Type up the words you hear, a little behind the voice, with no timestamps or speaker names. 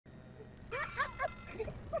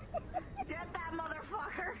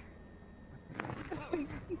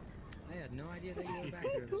idea that you were back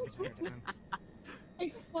there this entire time.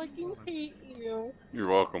 I fucking hate you. You're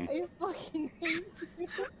welcome. I fucking hate you.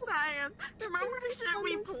 Cyann, remember the shit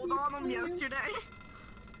we pulled on them yesterday?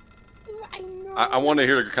 I know. I want to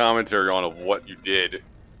hear the commentary on of what you did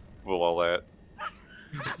with all that.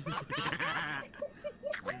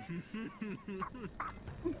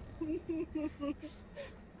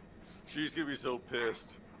 She's gonna be so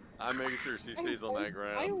pissed. I'm making sure she stays on that I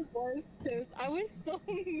ground. was pissed. I was so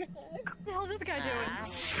mad. What the hell is this guy doing?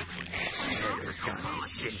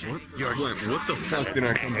 What the fuck did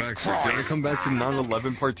I come back for? Did I come back to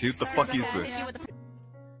 9/11 Part 2? What the fuck is this?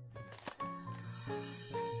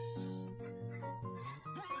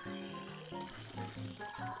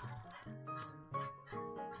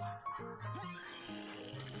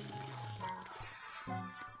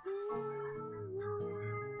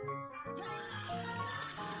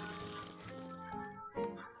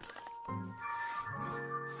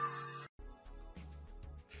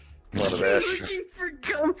 What of that? Looking for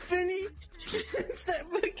company? Is that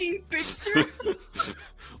fucking picture?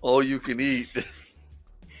 All you can eat.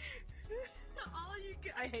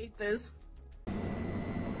 I hate this. I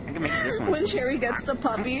can make this one. When Cherry gets the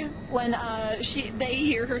puppy, when they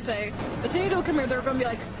hear her say, "Potato, come here," they're gonna be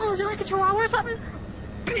like, "Oh, is it like a chihuahua or something?"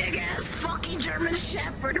 Big ass fucking German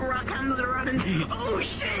Shepherd comes running. Oh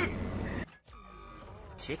shit!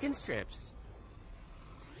 Chicken strips.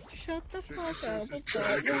 Shut the fuck up.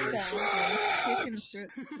 Chicken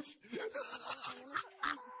strips.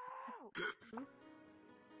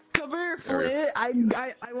 Come here, Flint.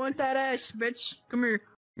 I want that ass, bitch. Come here.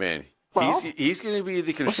 Man, Well, he's gonna be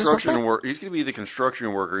the construction work. He's gonna be the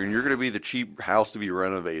construction worker, and you're gonna be the cheap house to be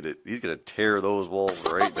renovated. He's gonna tear those walls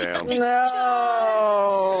right down. No.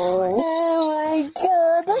 Oh my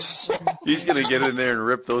god. He's gonna get in there and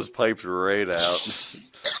rip those pipes right out.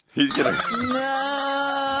 He's gonna.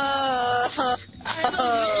 No. I'm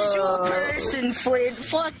a visual person, Flint.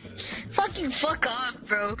 Fuck off,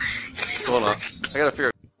 bro. Hold on, I gotta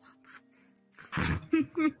figure.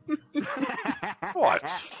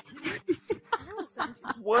 What?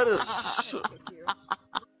 What is? I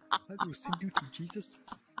will send you to Jesus.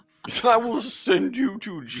 I will send you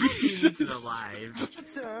to Jesus. Alive.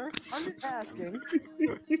 Sir, I'm just asking.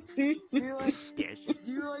 Do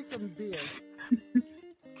you like some beer?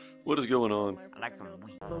 What is going on? I like some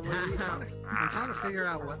weed. I'm trying to figure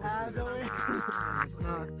out what this is. It's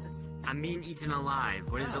not. I mean, eaten alive.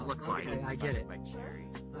 What does it look like? Okay, I get it.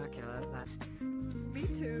 Okay, that. Me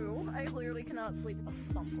too. I literally cannot sleep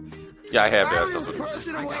without something. Yeah, I have to have This something.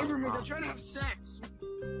 person away from me. They're trying to have sex.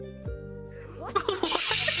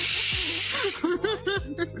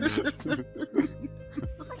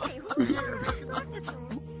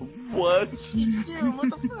 What? Yeah, what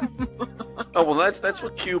the fuck? Oh well, that's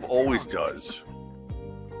what Cube always does.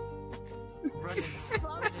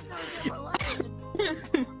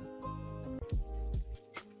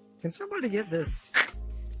 Can somebody get this,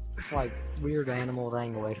 like, weird animal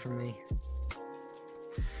thing away from me?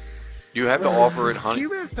 You have to offer it honey.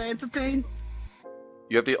 You have Fanta pain?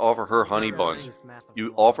 You have to offer her honey buns.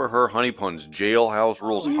 You offer her honey buns. Jailhouse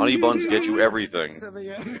rules. Honey buns get you everything. Some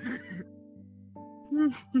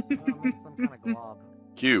kind of glob.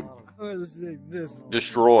 Cube. Oh, this.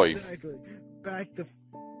 Destroy. Exactly. Back the.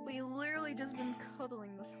 We literally just been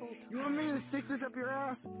cuddling this whole time. You want me to stick this up your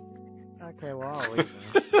ass? Okay, well, I'll leave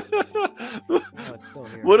then. Oh, it's still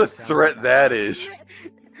here. What a threat that is.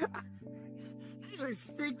 I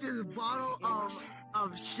stick this bottle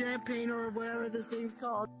of champagne or whatever this thing's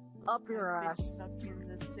called up your ass.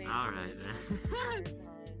 Alright then.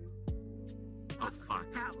 Oh fuck.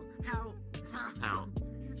 How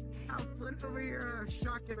Flint over here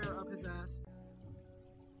shotgun her up his ass.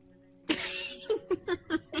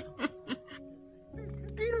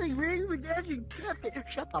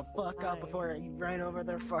 Shut the fuck up before he ran over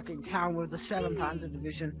their fucking town with the 7 Panzer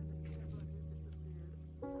Division.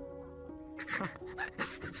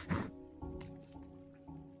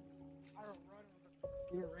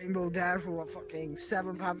 Rainbow Dash for a fucking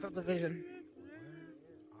 7 Panther Division.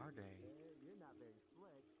 Are they?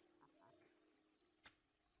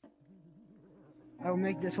 I'll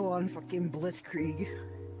make this whole on fucking blitzkrieg.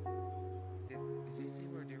 Did you see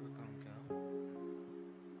where they were gonna go?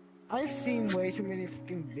 I've seen way too many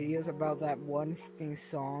fucking videos about that one fucking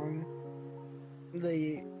song.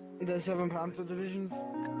 The 7 Panther Divisions.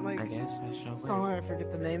 Like, I guess I shall song I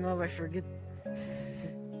forget the name of. I forget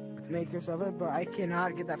the makers of it, but I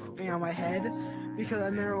cannot get that fucking out of my head because I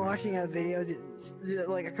remember watching a video,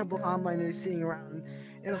 like a couple of online news seeing around,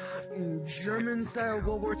 and a fucking German-style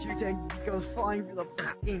World War II tank goes flying through the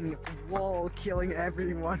fucking wall, killing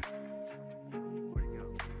everyone.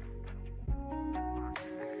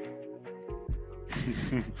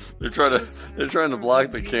 they're trying to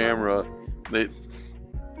block the camera. They.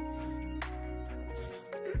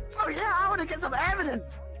 Oh yeah, I want to get some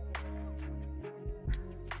evidence.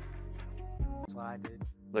 That's what I did.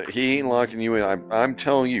 Look, he ain't locking you in. I'm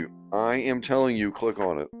telling you. I am telling you. Click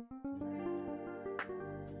on it.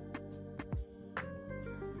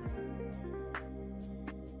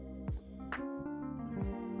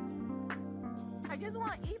 I just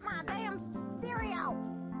want to eat my damn cereal.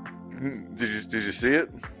 Did you see it?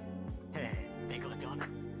 Hey, take a look on it.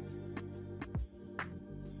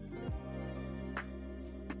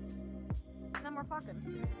 No more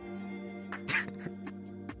fucking.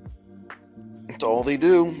 That's all they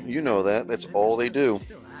do. You know that. That's all they do.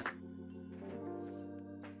 Still at it.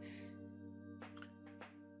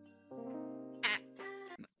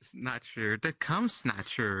 Snatcher, the cum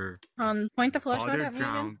snatcher. Point the flashlight Water at me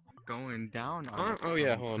again. drown, going down on Oh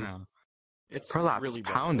yeah, hold on. now. It's Prolapse really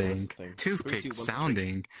bad. pounding, That's the thing. toothpick 3, 2, 1,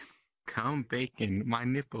 sounding, cum bacon, my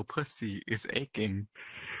nipple pussy is aching.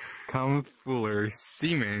 Cum fuller,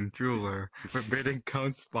 semen drooler, forbidden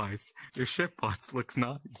cum spice. Your shit box looks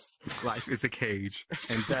nice. Life is a cage,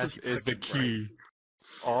 and death is the key.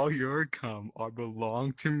 All your cum are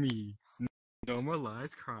belong to me. No more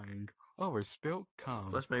lies crying over spilt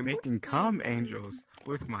cum. Making cum angels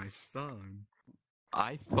with my son.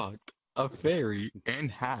 I fucked a fairy in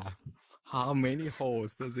half. How many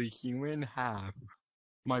holes does a human have?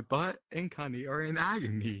 My butt and cunny are in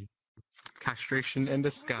agony. Castration in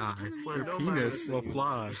the sky. Your penis will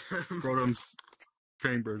fly. Scrotum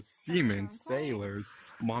chambers, semen, sailors.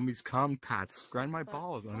 Mommy's cum pads. Grind my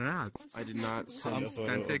balls on ads. I did not send a photo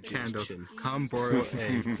Scented of Jake's candles. chin. Cum boiled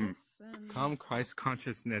eggs. Cum Christ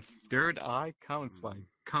consciousness. Third eye cum spike.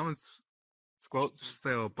 Cum squelch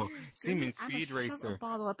sailboat. Semen speed racer.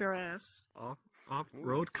 Bottle up your ass.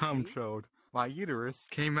 Off-road cum showed. My uterus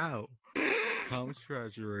came out. Cum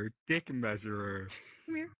treasurer, dick measurer.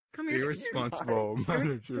 Come here. Come here. Irresponsible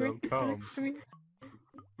manager of cum. Come here.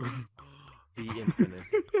 The infinite.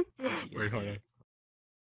 Wait, hold on.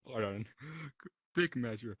 Hold on. Dick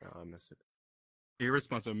measure. Oh, I missed it.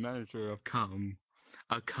 Irresponsible manager of cum.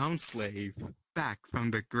 A cum slave. Back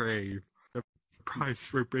from the grave. The price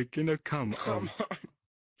for breaking a cum of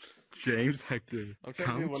James Hector. I'm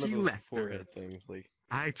trying to do one of those forehead things, like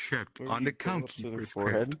I tripped where on you the go cum up to the keeper's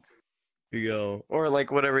forehead. crypt. You go, or like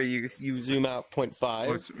whatever you zoom out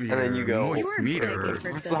 0.5, and then you go. Moist meter.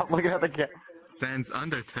 Stop looking at the camera. Sans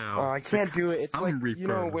undertale. Oh, I can't do it. It's like you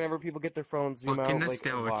know Reaper. whenever people get their phones zoom Fucking out a like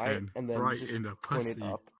a Y, skeleton, and then right just in the point it pussy.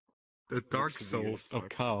 up. The dark Makes the weird souls of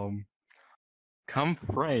fuck. cum. Cum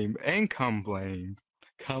frame and cum blame.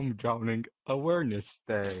 Cum drowning awareness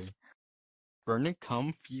day. Burning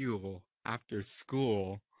cum fuel after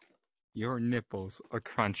school. Your nipples are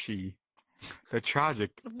crunchy. The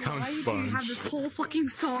tragic cum Why do you sponge. have this whole fucking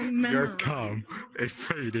song Your memorized? cum is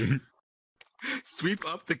fading. Sweep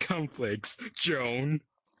up the cum flakes, Joan.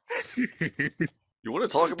 You want to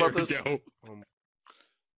talk about this? There we go.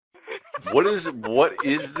 What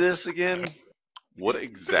is this again? What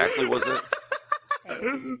exactly was it?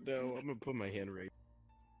 No, I'm gonna put my hand right.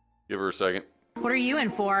 Give her a second. What are you in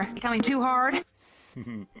for? Coming too hard?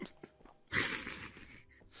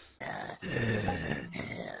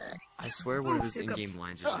 I swear one of his in-game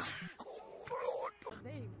lines is just...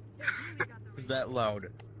 Is that loud?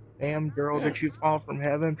 Damn girl, did you fall from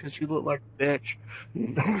heaven? Because you look like a bitch.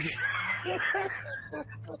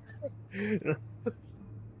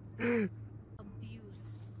 Did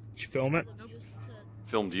you film it?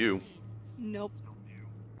 Filmed you. Nope.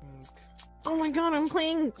 Oh my god, I'm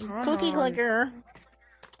playing Cookie Clicker.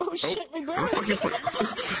 Oh shit, my god.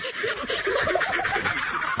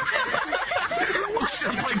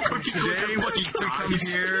 Today, what you to come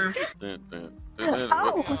here?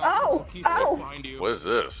 Oh! What is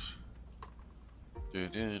this?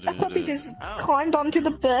 The puppy just climbed onto the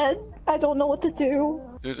bed. I don't know what to do.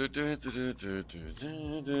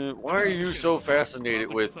 Why are you so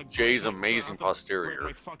fascinated with Jay's amazing posterior?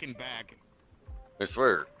 My fucking back. I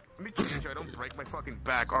swear. Let me just make sure I don't break my fucking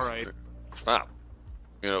back. All right. Stop.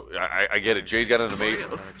 You know, I get it. Jay's got an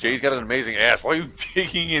amazing ass. Why are you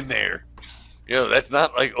digging in there? You know, that's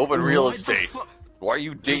not like open real estate. Why are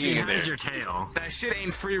you digging in there? Your tail. That shit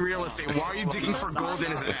ain't free real estate. Why are you digging for gold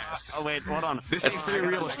in his ass? Oh wait, hold on. This ain't free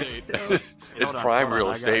real estate. It's prime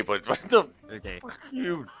real estate, but what the Okay. fuck are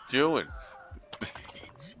you doing?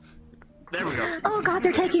 There we go. Oh god,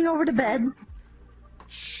 they're taking over the bed.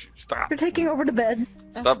 Shh, stop. They're taking over the bed.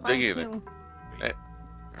 Stop digging in it.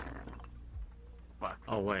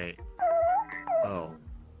 Oh wait. Oh.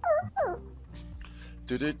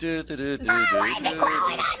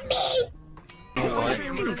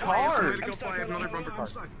 fucking car. Go buy another bumper car.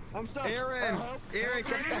 I'm stuck. Aaron, Aaron,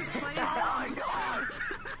 Can I just play this?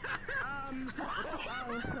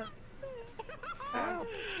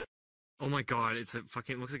 Oh my god, it's a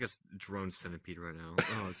fucking, looks like a drone centipede right now.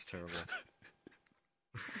 Oh, it's terrible.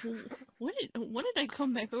 What did I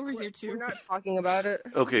come back over here to? We're not talking about it.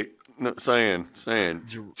 Okay, no,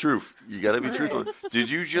 Cyann, truth. You gotta be truthful.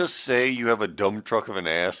 Did you just say you have a dump truck of an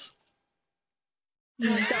ass?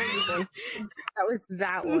 That was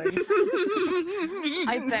that one.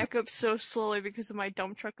 I back up so slowly because of my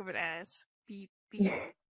dump truck of an ass. Beep, beep.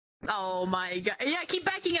 Oh my god. Yeah, keep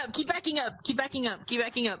backing up, keep backing up, keep backing up, keep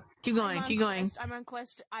backing up. Keep going, keep going. I'm on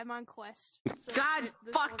quest. So God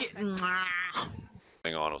fucking.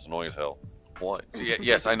 Hang on, it was annoying as hell. What? Yeah,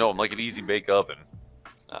 yes, I know. I'm like an easy bake oven.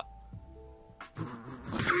 It's not.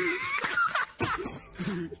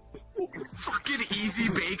 Fucking easy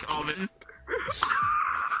bake oven.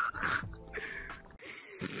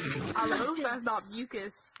 I hope that's not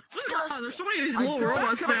mucus. There's so many of these I little don't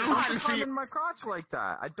robots now. I'm in my crotch like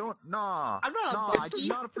that. I don't. Nah. I'm not a I monkey. do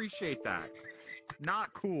not appreciate that.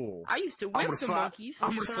 Not cool. I used to whip some monkeys.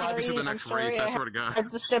 I'm gonna slap you to the next race, I swear to God. I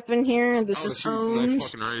have to step in here. This is The owned.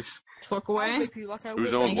 next fucking race. Fuck away.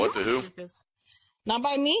 Who's owned what to who? Not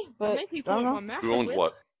by me, but I don't know. Who owns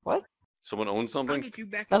what? What? Someone owns something?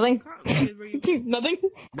 Nothing. Nothing.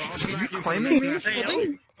 You claiming me?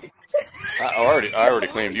 I already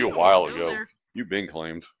claimed you a while ago. You've been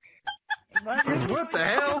claimed. What the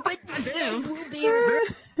hell?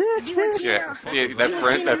 Yeah, that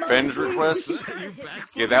friend's request.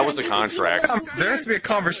 Yeah, that was a contract. There has to be a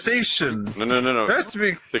conversation. No. There has to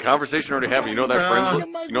be. The conversation already happened. You know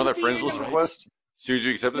that friends list request? As soon as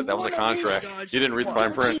you accepted it, that was a contract. You didn't read the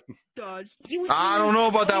fine print. I don't know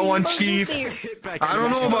about that one, Chief. I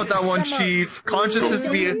don't know about that one, Chief. Consciousness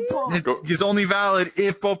is only valid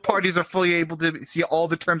if both parties are fully able to see all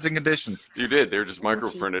the terms and conditions. You did. They were just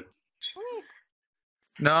microprinted.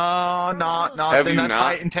 No. Have Then you that's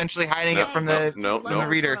not? Intentionally hiding it from the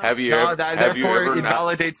reader. Have you No, ever? that Have you therefore ever not?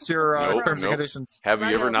 invalidates your terms and conditions. Have you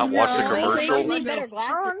ever not watched a commercial? Better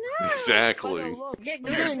glasses. Exactly. Get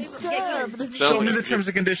good. Get good. Show me the terms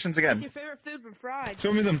and conditions again. Your favorite food when fried.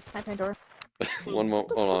 Show me them. Hi, Pandora. One more.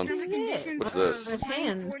 Hold on. What's this?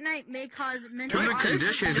 Fortnite may cause mental. Terms and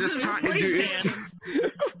conditions. This time,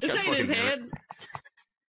 This ain't his hand.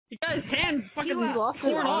 You got his hand fucking torn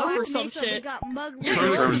off or some shit.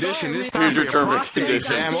 Here's your term and conditions.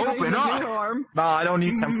 Damn, open up. No, I don't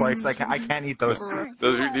need templates. I can't eat those.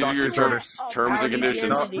 These are your terms and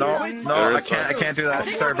conditions. No, I can't do that.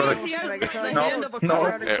 Sorry, brother.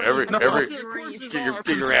 No.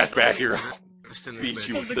 Get your ass back here. Beat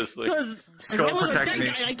you with this thing. Skull protect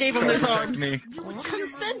me. I gave him this arm.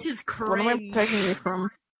 Consent is crazy. What am I protecting you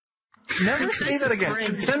from? Never say that again.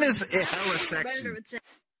 Consent is hella sexy.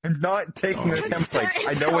 I'm not taking the templates.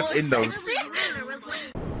 I know what's in those.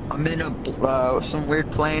 I'm in a some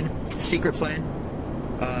weird plane, secret plane.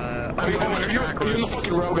 You're the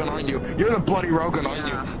fucking Rogan, aren't you? You're the bloody Rogan, aren't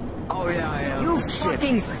you? Oh yeah, I am. You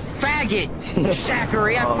fucking faggot,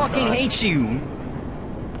 Zachary! I fucking hate you.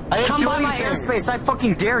 Come by my airspace! I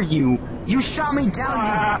fucking dare you! You shot me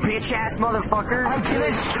down, you bitch ass motherfucker! I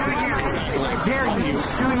didn't shoot you! I dare you!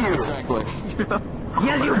 Shoot you! Exactly.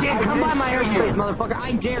 Yes, you did! Come by my airspace, motherfucker!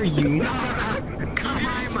 I dare you!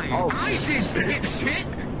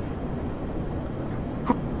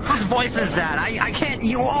 Whose voice is that? I can't.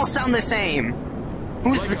 You all sound the same.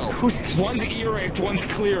 Who's? One's ear raped, one's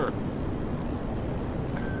clear.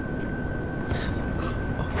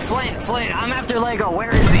 Flint, I'm after Lego.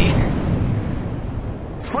 Where is he?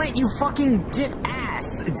 Flint, you fucking dip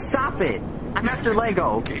ass! Stop it! I'm after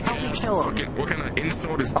Lego. Help me kill him. What kind of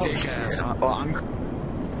insult is dick ass?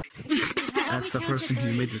 That's the person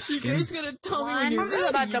who made the skin. You guys gonna tell me when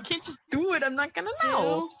you're ready. You can't just do it. I'm not gonna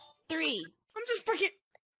know. 2, 3. I'm just fucking.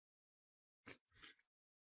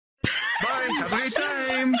 Bye. Have a great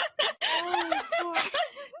time.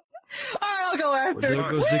 Alright, I'll go after. Well,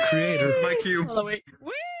 there goes the creator. It's my cue. Hold on, wait.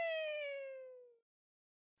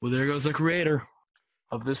 Well, there goes the creator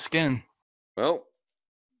of this skin. Well,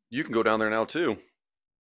 you can go down there now too.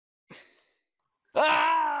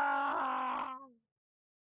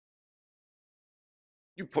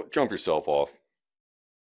 You jump yourself off.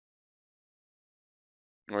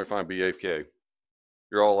 All right, fine. Be AFK.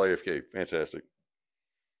 You're all AFK. Fantastic.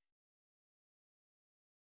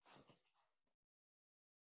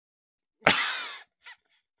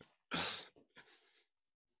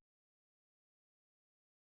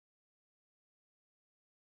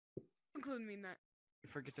 Including me in that.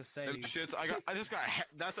 Forget to say. Shit, I got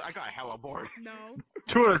hella bored. No.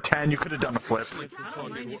 2 out of 10. You could have done a flip.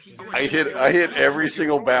 I hit every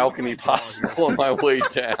single balcony possible on my way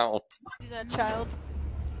down. See that child?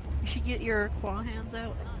 You should get your claw hands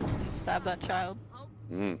out and stab that child.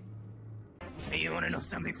 Mm. Hey, you wanna know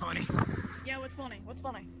something funny? Yeah, what's funny? What's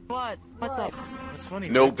funny? What? What's up? What's funny?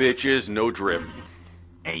 No bitches, no drip.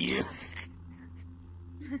 Hey, you.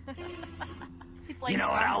 You know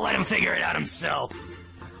what? I'll let him figure it out himself.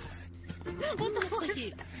 What the fuck?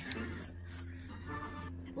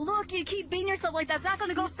 Look, you keep beating yourself like that. It's not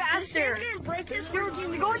gonna go faster. You're going to destroy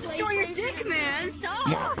your dick, man.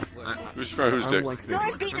 Stop. Who's destroying whose dick?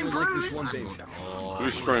 Don't beat and bruise.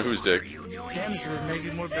 Who's destroying whose dick? Damn, so make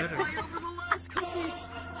it more better.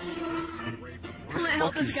 I'm gonna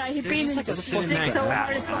help this guy. He beat his dick so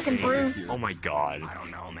hard it's fucking bruised. Oh my god. I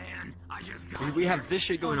don't know, man. We have this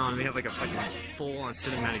shit going on. We have like a fucking full-on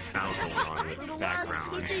cinematic battle going on with the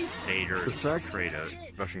background. Vader,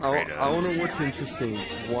 Kratos, RussianKratos. I wanna know what's interesting.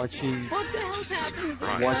 Watching What the hell's happening?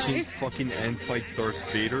 watching fucking N fight Darth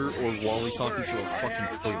Vader or Wally talking to a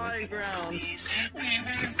fucking toilet.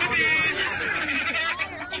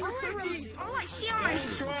 All I see on my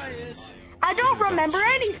I don't remember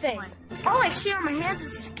anything. All I see on my hands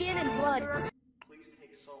is skin and blood. Please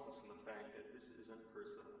take solace in the fact that this isn't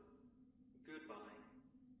personal. Goodbye.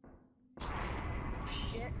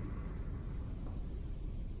 Shit.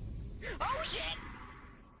 Oh shit.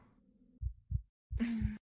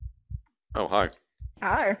 Oh, hi.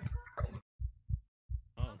 Hi.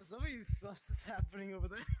 Oh. Something sus is happening over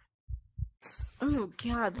there. Oh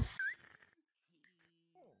god.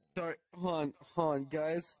 Sorry, hold on,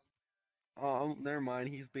 guys. Never mind.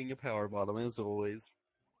 He's being a power bottom as always.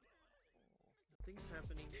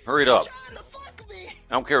 Hurry it up.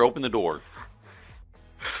 I don't care. Open the door.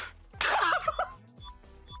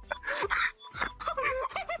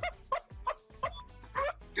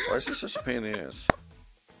 Why is this such a pain in the ass?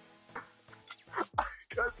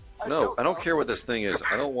 No, I don't care what this thing is.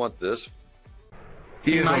 I don't want this.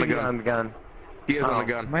 He is on the gun. He is on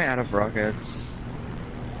the gun. Am I out of rockets?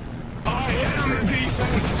 I am the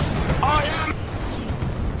defense! I am!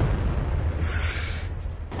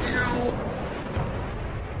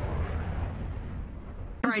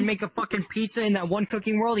 Try and make a fucking pizza in that one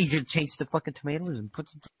cooking world, he just changed the fucking tomatoes and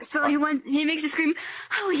puts some... So he makes you scream,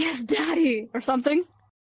 "Oh yes, daddy," or something.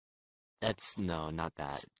 That's not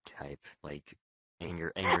that type. Like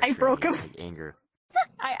anger. I broke him. Like anger.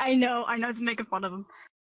 I know it's making fun of him.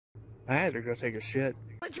 I had to go take a shit.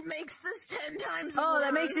 Which makes this 10 times Oh, worse.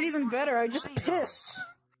 that makes it even better. I just pissed.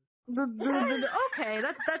 Okay,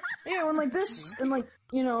 that yeah, when like this and like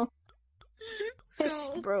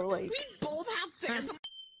pissed, bro. Like We both have phantom.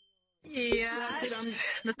 yeah, that's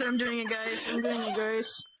what I'm doing it, guys. I'm doing it,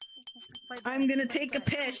 guys. I'm gonna take a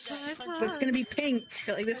piss, but it's gonna be pink,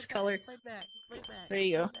 like this color. There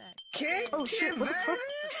you go. Okay. Oh shit! What the fuck?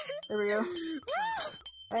 There we go.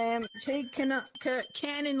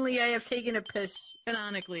 Canonly, I have taken a piss.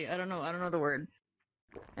 Canonically, I don't know the word.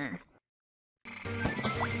 There.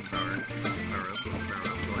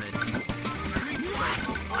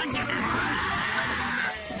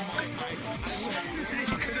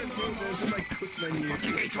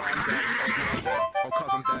 Oh, cause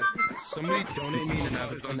I'm dead. Somebody donate me an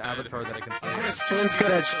avatar that I can play. Flint's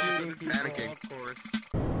good at shooting. Panicking.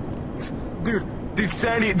 Dude,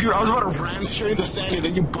 Sandy, I was about to ram straight into Sandy,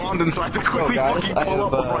 then you bombed him, so I had to quickly fucking pull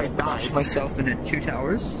up before I died. Myself into 2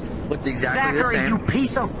 towers. Looked exactly the Zachary, same. you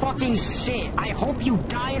piece of fucking shit! I hope you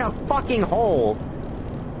die in a fucking hole!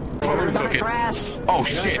 You're gonna crash! Oh You're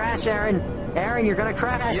shit! gonna crash, Aaron! Aaron, you're gonna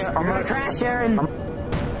crash! Yeah, I'm gonna crash, Aaron!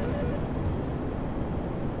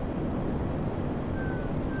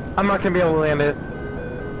 I'm not gonna be able to land it.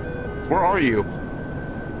 Where are you?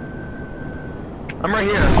 I'm right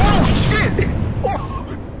here. Oh shit!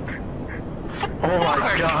 Oh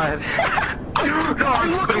my god. No, I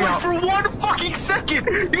look away for 1 fucking second!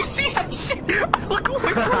 You see that shit? I look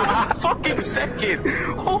away for 1 fucking second!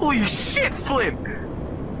 Holy shit, Flint!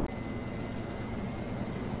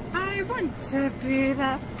 I want to be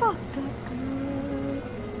that fucked up girl.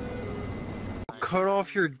 Cut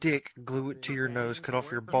off your dick, glue it to your nose, cut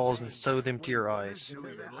off your balls, and sew them to your eyes.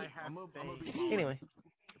 Anyway.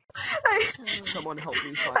 Someone help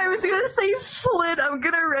me find I was gonna say, Flint, I'm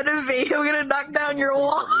gonna renovate. I'm gonna knock down your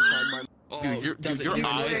wall. Dude, your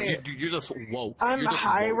eyes, you're just woke. I'm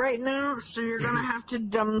high right now, so you're gonna have to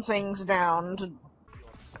dumb things down. To...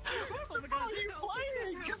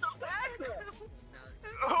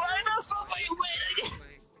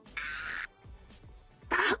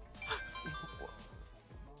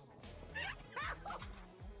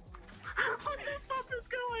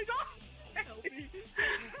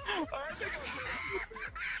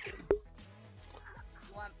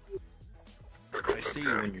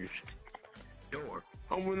 Avengers. Door.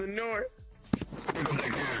 Open the door.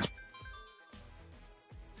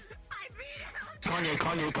 Kanye.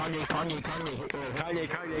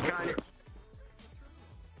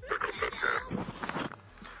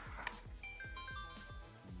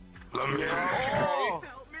 Let me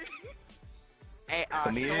Hey,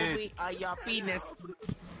 show me your penis.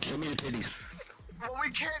 Show me your titties. Well,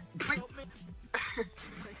 we can't.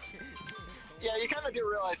 Yeah, you kind of do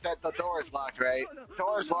realize that the door is locked, right?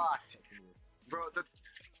 Door's locked. Bro,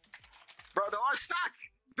 door's stuck!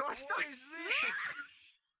 Door's stuck!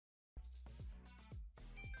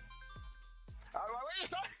 Wait,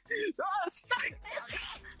 stuck! Door's stuck!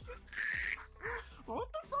 What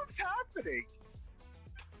the fuck's happening?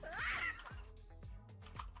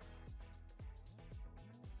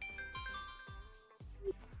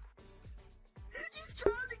 He's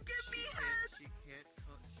trying to get me head. She can't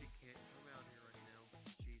come out here right now.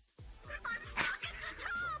 She's I'm stuck at the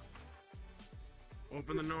top.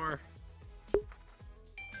 Open the door.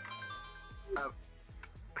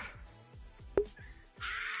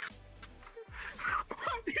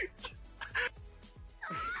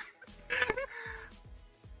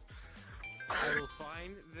 I will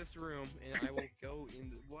find this room and I will go in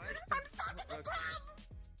the what? I'm stuck at the top.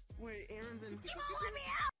 Wait, Aaron's in. You won't let me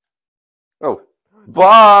out. Oh,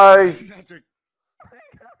 bye. Patrick.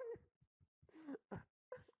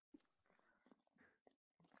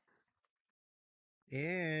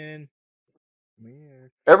 In.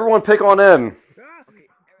 Weird. Everyone pick on N.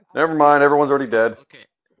 Never mind, everyone's already dead. Okay.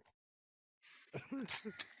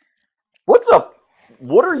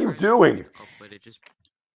 What are you doing? Oh, but it just.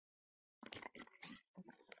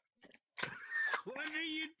 What are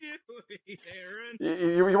you doing,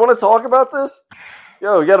 Aaron? You want to talk about this?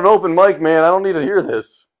 Yo, you got an open mic, man. I don't need to hear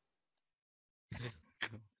this.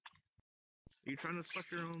 You trying to suck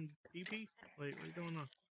your own pee-pee? Wait, what are you doing on?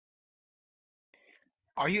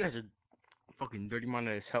 Oh, you guys are fucking dirty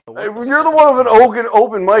minded as hell. Hey, you're the one with an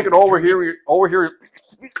open mic, and all we're hearing is.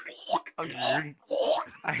 I'm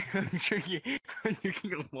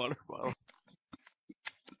drinking a water bottle.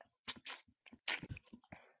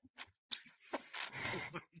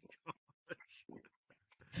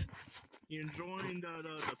 You enjoying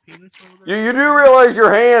the penis over there? You do realize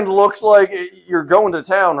your hand looks like you're going to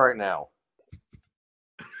town right now.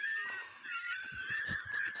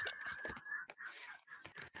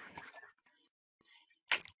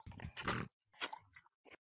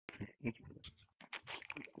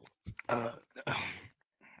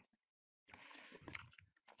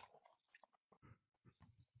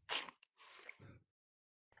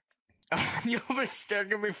 You've been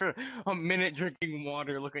staring at me for a minute drinking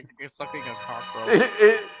water, looking like you're sucking a cockroach.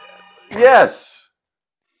 Yes!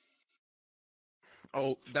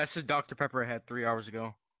 Oh, that's the Dr. Pepper I had 3 hours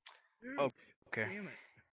ago. Oh, okay.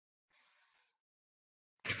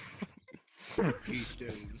 I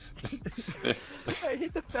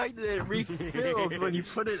hate the fact that it refills when you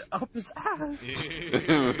put it up his ass.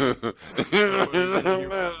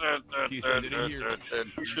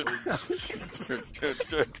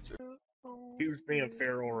 Cube's being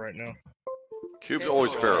feral right now. Cube's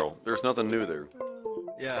always feral. There's nothing new there.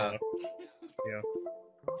 Yeah. Yeah.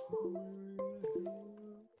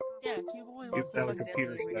 Yeah, Cube always Cube's wants to got a fuck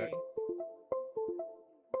computer every stack. day.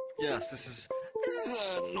 Yes, this is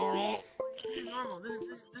normal. This is normal. This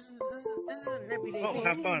is an everyday Oh, thing.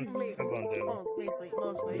 have fun. Have fun, dude. Mostly.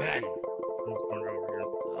 Man. Let's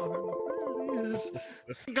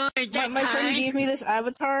go over here. My friend gave me this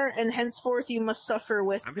avatar, and henceforth you must suffer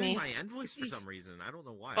with I'm me. getting my end voice for some reason. I don't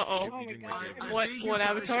know why. Uh-oh. Oh my God. What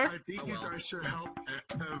avatar? I think you guys should help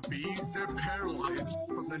B. They're paralyzed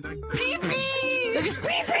from the neck. Pee-pee! There's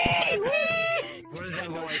pee-pee! What is that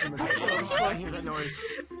noise? What is that noise?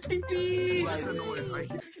 Pee-pee! That's a noise.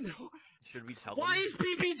 Should we tell Why is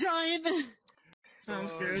pee-pee giant?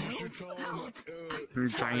 Sounds good. You should tell them.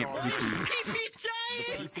 Giant pee-pee. Pee-pee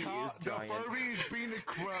giant! He is giant. Furry's being a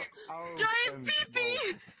crap out. Giant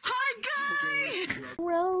pee-pee! Hi, guys!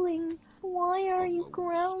 Growling. Why are you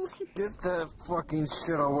growling? Get that fucking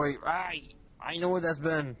shit away. I know where that's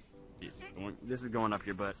been. This is going up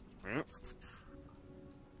your butt.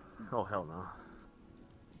 Oh, hell no.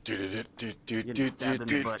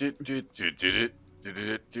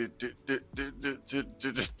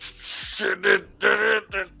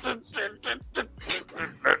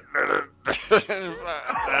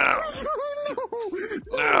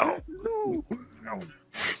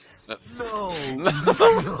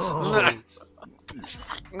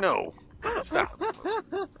 No. Stop.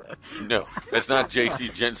 No, that's not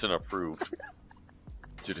JC Jensen approved.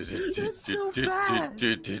 That's so bad. Why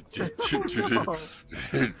did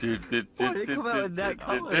it come out in that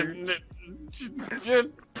color?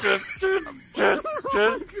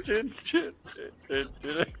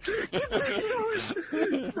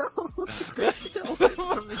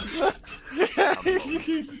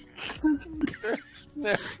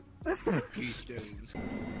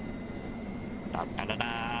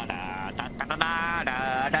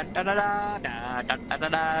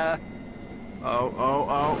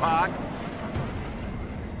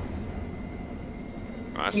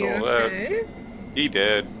 I saw that. Okay? He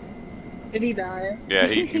dead. Did he die? Yeah,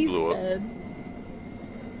 he blew up. Dead.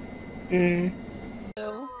 Mm.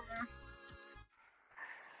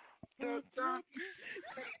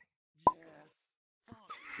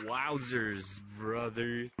 Wowzers,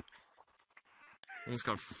 brother. Almost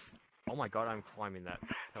got. Oh my god, I'm climbing that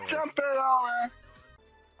pillar. Jump it all.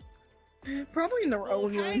 Probably in their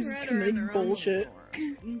own rooms to make bullshit.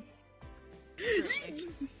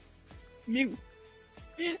 You.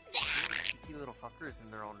 You little fuckers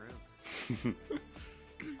in their own rooms.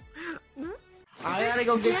 I gotta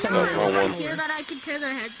go get some. Here that I can tear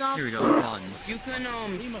their heads off. Here we go, guns. You could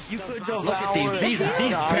look at these. These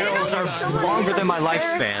barrels are longer than my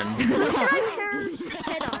lifespan. Who should I tear his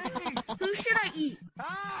head off? Who should I eat?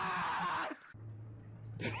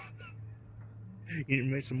 You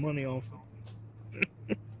can make some money off.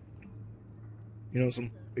 You know,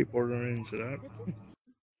 some people are into that.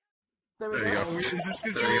 There you go. Is this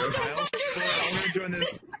good? I'm gonna join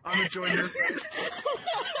this. I'm gonna join this.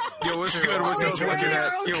 Yo, what's good? What y'all looking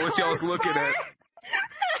at? Yo, what y'all looking at?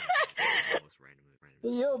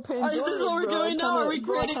 Yo, Pandora, This is what we're doing now. Are we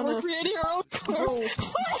creating? We're creating our own world.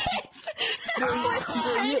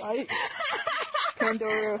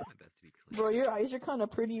 Pandora. Bro, your eyes are kind of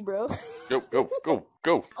pretty, bro. Go.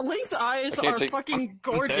 Link's eyes can't are take- fucking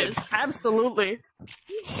gorgeous. Absolutely.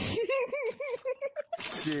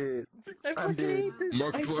 Shit. I'm dead.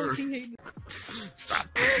 Mark Blur. What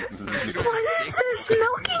is this,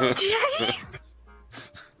 Milky Jay?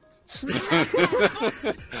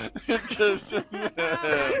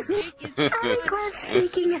 ReinMin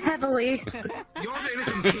speaking heavily. Y'all saying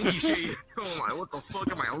some kinky shit. Oh my, what the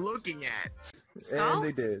fuck am I looking at? And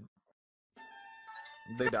they did.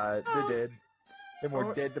 They died. They did. They're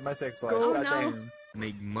more dead than my sex life. Oh, Goddamn.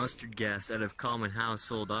 Make mustard gas out of common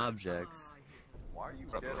household objects. Why are you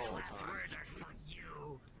dead all the time?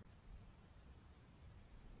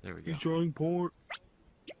 There we go. He's drawing porn.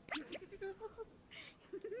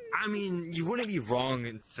 I mean, you wouldn't be wrong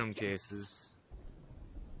in some cases.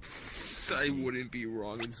 I wouldn't be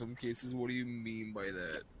wrong in some cases. What do you mean by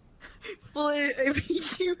that?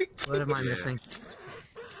 What am I missing?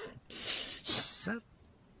 What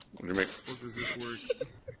do you make? How does this work?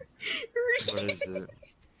 What is it?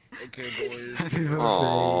 Okay, boys.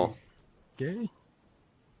 Aww. Gay?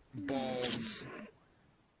 Balls.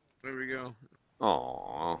 There we go.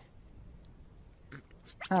 Aww.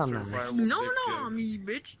 Oh, No, me,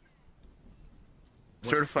 bitch.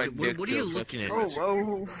 Certified dick What are you joke, looking at? that's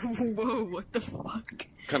Whoa, what the fuck?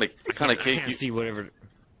 Kind of I cake. can't see whatever.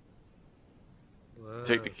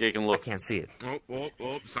 Take the cake and look. I can't see it.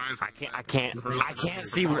 Oh, science. I can't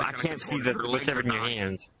see the whatever in your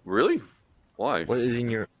hand. Really? Why? What is in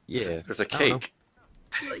your? Yeah. There's a cake.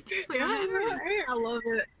 I love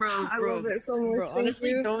it, bro. I love it so much. Bro,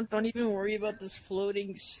 honestly, don't even worry about this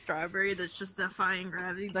floating strawberry that's just defying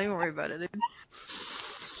gravity. Don't even worry about it, dude.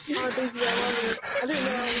 Oh, thank you. I love it. I didn't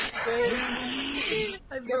know I was good.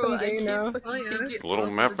 I guess I'm gay now. Oh, yeah. Little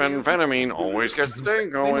methamphetamine always gets the day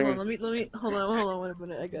going. Wait, hold on, hold on, wait a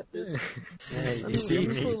minute, I got this. You see Let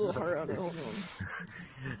me me? put a little heart on it, hold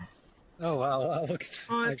on. Oh wow, that looks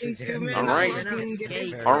actually good.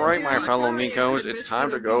 Alright, my fellow Nikos, it's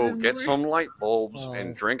time to go get some light bulbs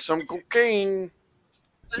and drink some cocaine.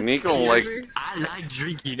 Nico likes. I like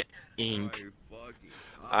drinking ink.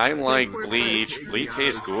 I like bleach. Bleach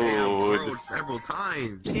tastes good. Several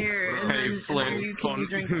times. Here, and Hey, then Flint, you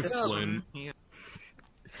drink this Flint. one.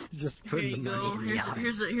 Just Here you go.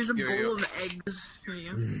 Here's a bowl of eggs for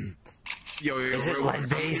you. Yo, Is it real like quick,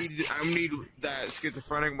 this? I need that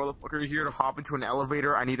schizophrenic motherfucker here to hop into an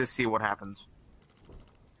elevator. I need to see what happens.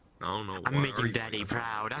 I don't know. I'm making daddy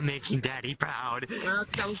proud. I'm making daddy proud. Well,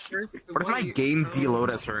 that was first. What if my game deload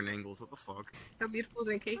at certain angles? What the fuck? How beautiful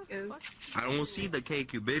the cake is. I don't see the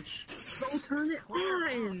cake, you bitch. Go turn it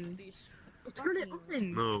on. Turn it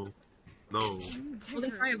on. No.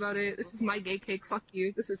 Don't cry about it. This is my gay cake. Fuck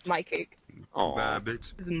you. This is my cake. Oh, bad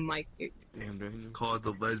bitch. This is my cake. Damn, Daniel. Call it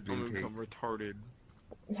the lesbian cake. I'm retarded.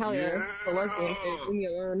 Hell yeah. The lesbian cake. Leave me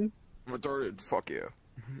alone. I'm retarded. Fuck yeah.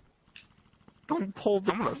 Don't pull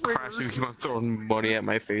the I'm gonna crash if you keep on throwing money at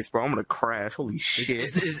my face, bro. I'm gonna crash. Holy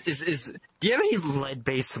shit. Do you have any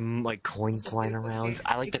lead-based like coins lying around?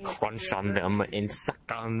 I like to crunch on them and suck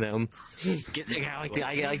on them. I like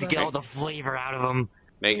to get all the flavor out of them.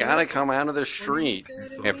 They gotta come out of the street.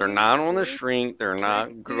 If they're not on the street, they're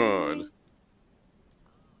not good.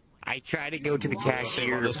 I try to go to the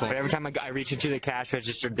cashier, but every time I reach into the cash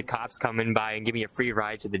register, the cops come in by and give me a free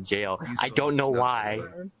ride to the jail. I don't know why.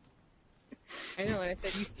 I know, and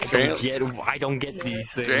I said I don't get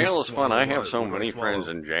these things. Jail is fun. I have so many friends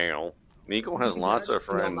in jail. Nico has lots of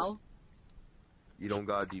friends. You don't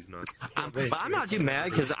got these nuts. But I'm not too mad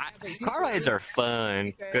because car rides are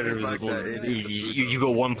fun. You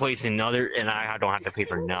go one place and another, and I don't have to pay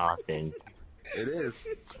for nothing. It is.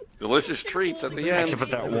 Delicious treats at the end. Except for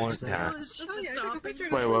that one.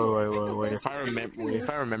 Wait. If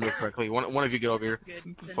I remember correctly, one of you get over here.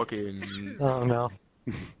 Fucking. Oh no.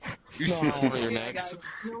 You stretch one of your necks.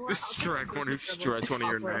 Stretch one of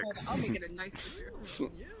your necks.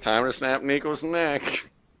 Time to snap Nico's neck.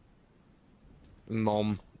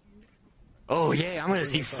 Mom. Oh yeah, I'm gonna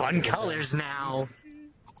see fun colors now.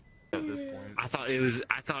 At this point. I thought it was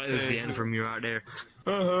the end from you out there.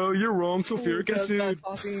 You're wrong, sulfuric acid.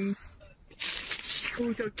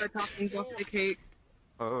 Who took the toppings off the cake?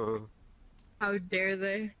 How dare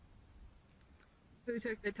they? Who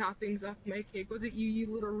took the toppings off my cake? Was it you,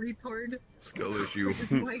 you little retard? Skull issue. This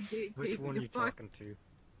is my cake. Which one are you talking to?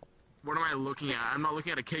 What am I looking at? I'm not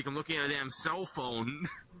looking at a cake, I'm looking at a damn cell phone.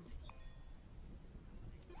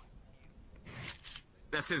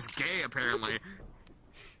 That says gay, apparently.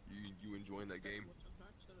 You enjoying that game?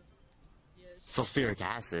 Sulfuric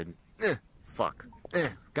acid. Fuck.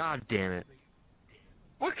 God damn it.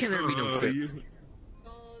 Why can't there be no fit? You're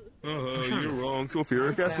wrong.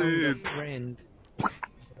 Sulfuric acid. Friend.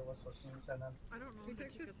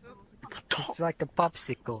 It's like a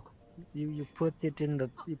popsicle. You put it in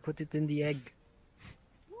the egg.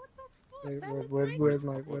 Where'd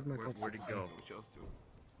my Where'd it go?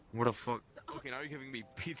 What the fuck? Okay, now you're giving me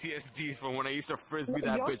PTSD from when I used to frisbee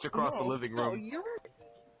that bitch across the living room. Leave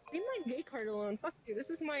my gay card alone. Fuck you. This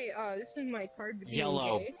is my card.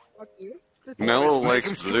 Yellow. Gay. Fuck you. Mello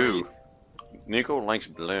likes blue. Nico likes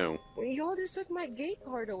blue. Y'all just took my gay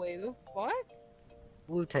card away. The fuck?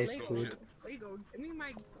 Blue tastes good. There you go. Give me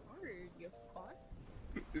my card, you fuck.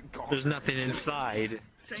 There's nothing inside.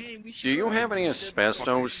 Do you have any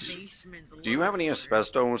asbestos? Do you have any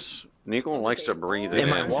asbestos? Nico likes to breathe it in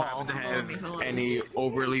my in. wall. To have any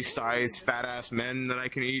overly sized fat ass men that I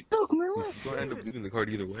can eat? Go end up leaving the card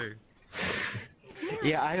either way.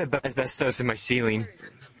 Yeah, I have asbestos in my ceiling.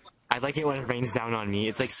 I like it when it rains down on me.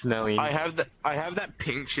 It's like snowing. I have that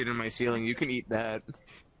pink shit in my ceiling. You can eat that.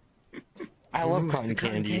 I love cotton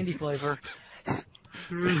candy. Candy flavor.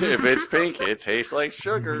 If it's pink, it tastes like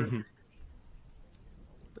sugar.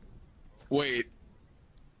 Wait.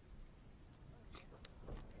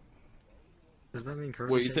 Does that mean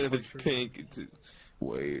Wait, you said if it's pink, it's...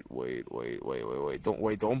 Wait.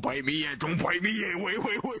 Don't bite me yet. Don't bite me yet. Wait.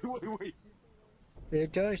 Their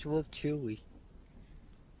does look chewy.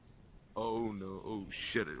 Oh no. Oh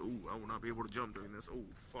shit. Oh, I will not be able to jump during this. Oh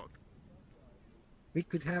fuck. We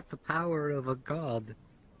could have the power of a god.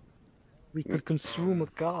 We could consume a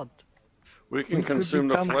god. We can consume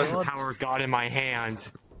the flesh. I have the power of God in my hand.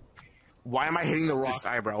 Why am I hitting the rock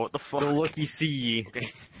eyebrow? What the fuck? The looky see.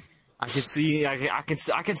 I can see. I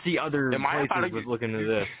can see other places with looking at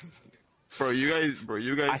this. Bro, you guys.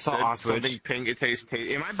 I saw said something pink. It tastes.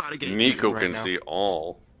 Am I about to get? Nico right can now? see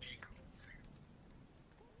all.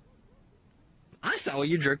 I saw what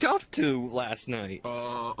you jerked off to last night.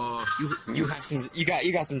 You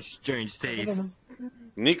got some strange tastes.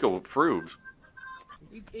 Nico approves.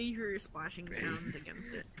 You hear your splashing sounds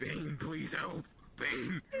against it. Bane, please help.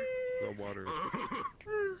 Bane. No water.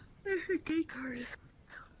 Gay card.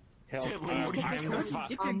 Help. Dip your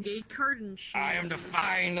gay card in shit. I am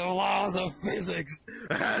defying the laws of physics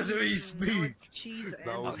as we speak. Cheese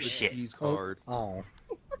That and was the shit. cheese card. Oh.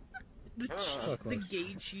 the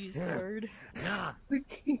gay cheese card. Nah. The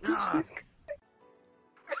gay cheese card.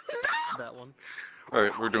 That one.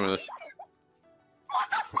 Alright, we're doing this.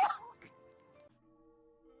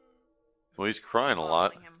 Well, he's crying a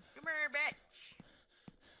lot. Come here, bitch.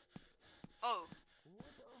 Oh.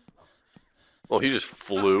 Well, he just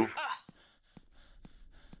flew.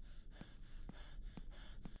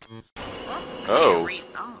 Oh.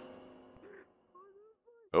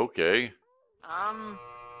 Okay.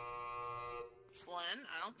 Flynn,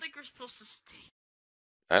 I don't think we're supposed to stay.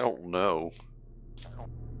 I don't know.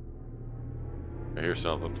 I hear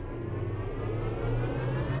something.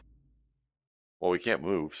 Well, we can't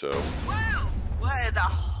move, so. Wow! What the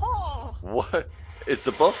hole? What? It's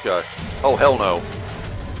the buff guy. Oh, hell no.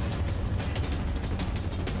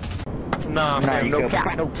 Nah, fam, no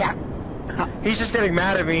cap, no cap. He's just getting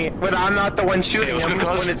mad at me when I'm not the one shooting him,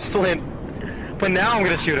 when it's Flint. But now I'm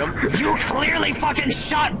gonna shoot him. You clearly fucking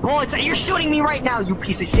shot bullets and you're shooting me right now, you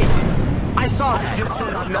piece of shit. I saw it. You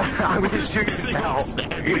said I'm gonna shoot you now.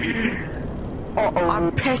 Uh-oh.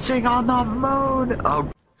 I'm pissing on the moon. Oh.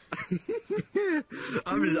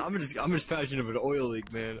 I'm just passionate about oil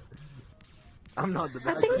leak, man. I'm not the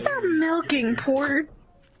best. I think they're milking poor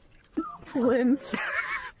Flint.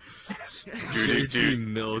 Dude,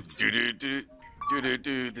 milk.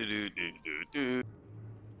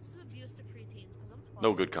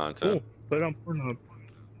 No good content. But I'm Pornhub.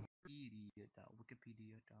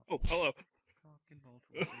 Oh, hello.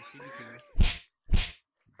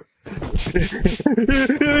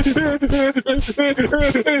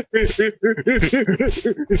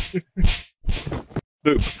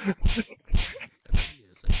 Boop.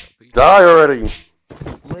 Die already!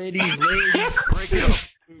 Ladies, break it up.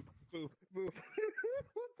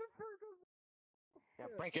 Yeah,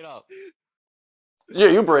 break it up. Yeah,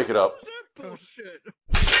 you break it up. Bullshit.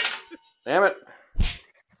 Damn it.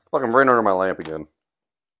 Fucking brain under my lamp again.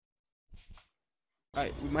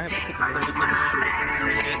 Alright, we might have to take a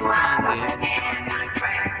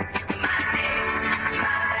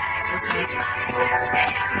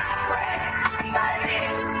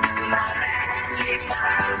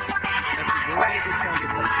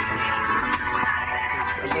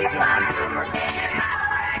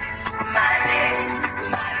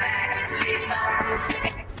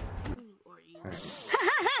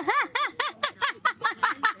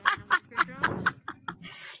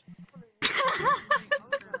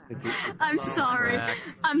I'm sorry.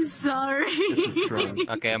 I'm sorry.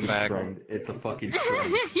 Okay, I'm back. It's a fucking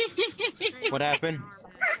trend. What happened?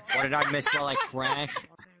 What did I miss while I crashed?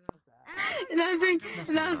 Nothing.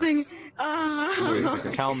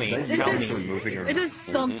 Tell me. It's just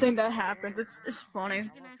something that happens. It's funny.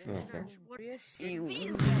 Okay.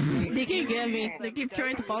 They keep getting me. They keep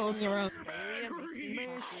trying to follow me around.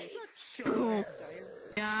 Cool.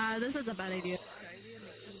 Yeah, this is a bad idea.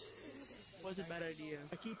 What's a bad idea?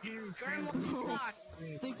 I keep hearing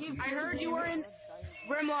I heard you were in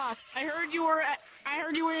Grimlock. I heard you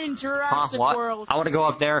were in Jurassic What? World. I want to go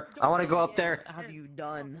up there. What have you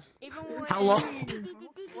done? Hello.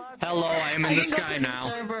 Hello, I am in the sky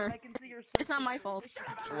now. It's not my fault.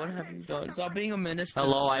 What have you done? Stop being a menace.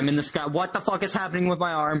 Hello, I'm in the sky. What the fuck is happening with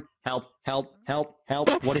my arm? Help, help, help,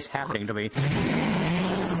 help. What is happening to me?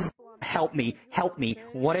 Help me, help me.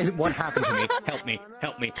 What happened to me? Help me,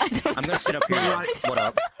 help me. I'm gonna sit up here now. What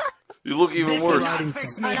up? You look even worse.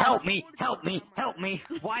 Fix me, help me, help me, help me.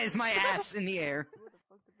 Why is my ass in the air?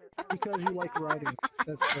 Because you like riding.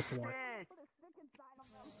 That's why.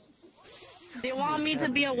 They want me to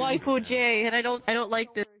be a waifu J, and I don't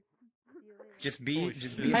like this. Just be.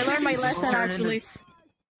 I learned my lesson actually.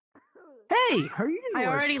 Hey, how are you doing? I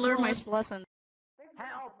already learned my lesson.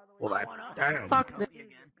 Well, damn. Fuck this.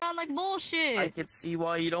 Sound like bullshit. I can see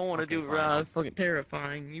why you don't want to do fucking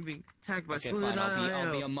terrifying. You've been attacked by Fine.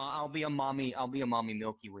 I'll be a mommy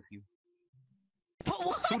Milky with you.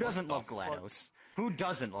 Who doesn't love GLaDOS? Who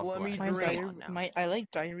doesn't love GLaDOS? I like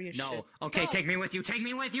diarrhea. No. Okay, take me with you. Take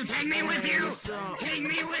me with you. Take me with you. Take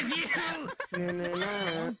me with you.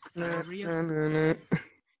 Diarrhea.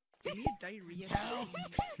 Diarrhea.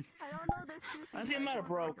 I think I'm out of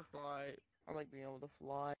broke. I like being able to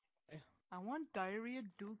fly. I want diarrhea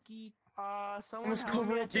dookie. Someone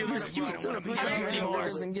doesn't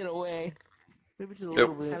get away. Maybe just a Yep.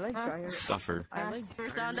 little bit. I like diarrhea. Suffer. I like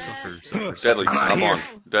Suffer. Deadly, come on.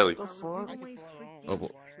 Deadly.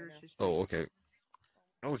 Oh, okay.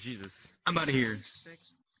 Oh, Jesus. I'm out of here.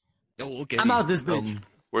 Oh, okay. I'm out this bitch.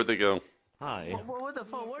 Where'd they go? Hi. What the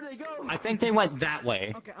fuck? Where'd they go? I think they went that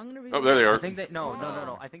way. Okay, I'm gonna be. Oh, there they are. I think they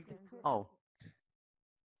no. I think oh,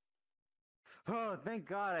 thank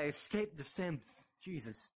God I escaped the Sims.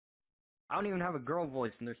 Jesus. I don't even have a girl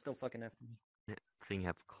voice and they're still fucking after me.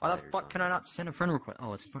 Why the fuck can I not send a friend request?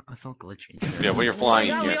 Oh, it's all glitching. Yeah, when you're flying,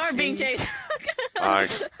 you Yeah, we can't. are being chased.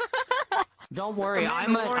 Alright. Don't worry,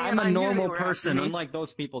 I'm a normal person, unlike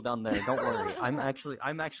those people down there. Don't worry, I'm actually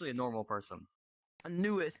a normal person. I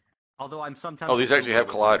knew it. Although I'm sometimes. Oh, these actually have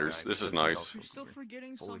colliders. This is nice. You're still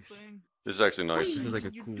forgetting something. This is actually nice. This is like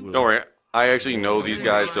a cool little... Don't worry, I actually know these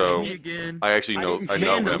guys, so I actually know them.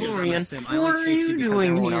 What are you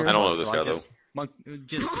doing here? I don't know this guy though.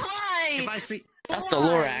 Just if I see That's the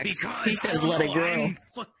Lorax. He says let it go.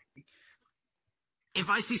 If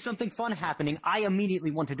I see something fun happening, I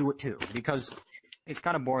immediately want to do it too because it's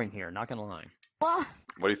kind of boring here. Not gonna lie. Why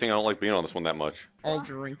do you think I don't like being on this one that much? I'll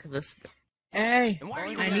drink this. Hey,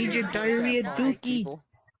 I need your diarrhea dookie.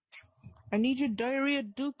 I need your diarrhea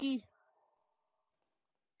dookie.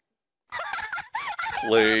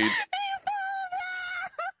 Played.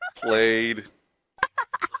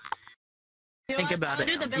 Think about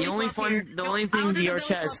it. The only thing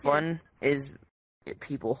VrChat is fun is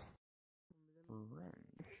people.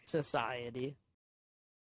 Society.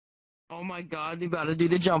 Oh my god, you gotta do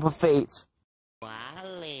the jump of fates.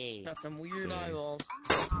 Wally. Got some weird eyeballs.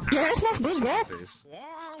 Yeah, that's big, man.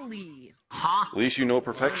 Wally. At least you know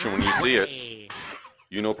perfection when you see it.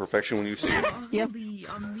 You know perfection when you see it. Yep.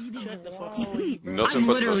 Nothing I'm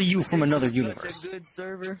but literally you from another universe. Good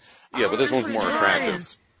server. Yeah, but this one's more attractive.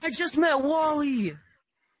 Guys, I just met Wally.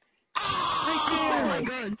 Right there. Oh my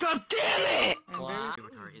god. God damn it! Wow.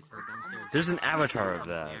 There's an avatar of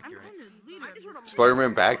that.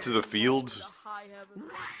 Spider-Man Back to the Fields?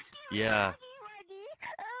 Yeah.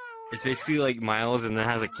 It's basically like Miles, and then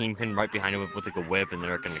has a Kingpin right behind him with like a whip, and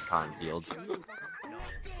they're like in the cotton fields.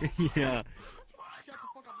 Yeah.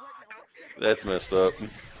 That's messed up.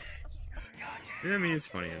 I mean, it's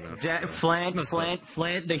funny enough.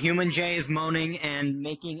 Flint, the human J is moaning and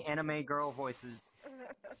making anime girl voices.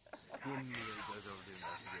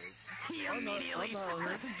 He immediately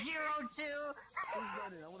started 02.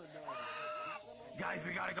 Guys,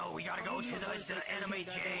 we gotta go to the anime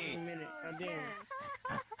J.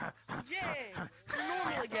 Jay, you're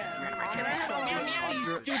normal again. Can I have a hug?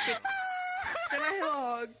 You stupid. Can I have a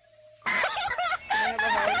hug?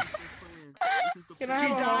 Can I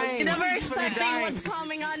have a hug? You never expecting what's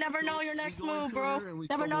coming. I never know your next move, bro.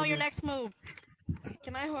 Never know your next move.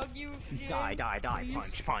 Can I hug you, Jay? Die.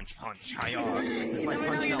 Please? Punch. You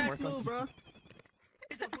never know your next move, bro.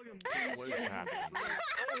 What is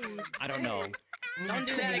happening? I don't know. Don't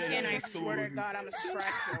do that again, I swear to God, I'm a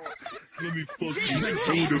scratch you. Let me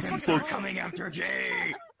fuck Jay, coming after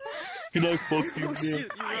Jay. Can I fuck you, man?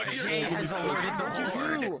 Jay has alerted the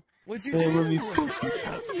horde. What'd you Oh, do? let me fuck you.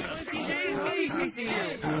 Jay's chasing you.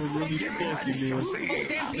 Oh, let me fuck you, man.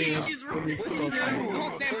 Stampede, she's Let me fuck you.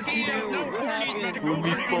 Don't stampede him. Let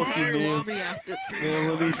me fuck you, man. Man,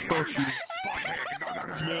 let me fuck you.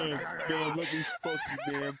 Man, let me fuck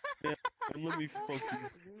you, man. Man, let me fuck you.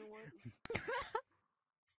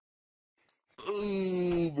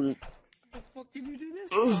 Oh, bro. What the fuck did you do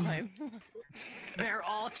this time? They're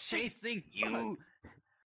all chasing you.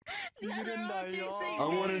 I want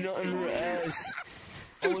to nut in her ass.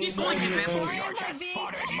 Dude, he's like this.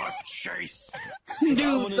 Must chase. Dude,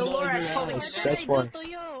 the Lorax holding That's fun.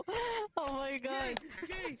 Oh my god.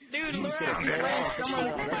 Dude, Lorax is letting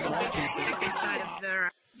someone put a big stick inside of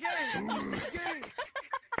their...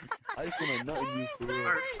 I just want to nut in you for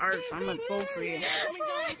real. Arf, I'm gonna pull for you.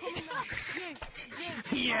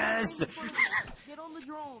 Yes. Get on the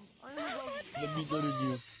drone. Let me nut in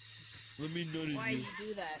you. Let me nut in you. Why you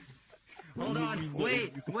do that? Hold on.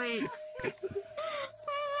 Wait.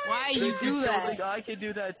 Why you do that? I can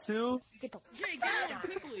do that too. Jay, get on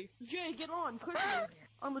quickly. Jay, get on quickly.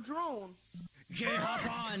 On the drone. Jay, hop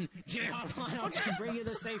on. I'll just bring you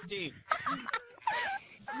to safety.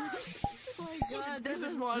 Oh my god, this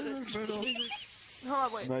is one. Hold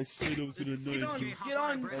on, wait. I said I was gonna nut you. Get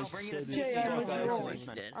on. Jay,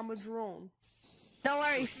 I'm a drone. Don't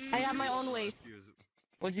worry, I have my own ways.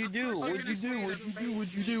 What'd you do? I bet you have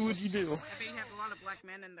do? a lot of black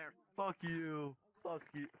men in there. Fuck you. Oh,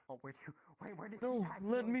 wait, where did No,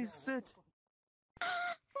 let me sit.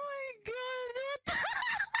 Oh my god.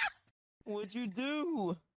 What'd you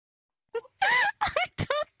do? I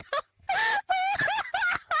don't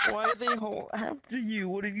know. Why are they after you?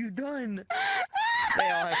 What have you done?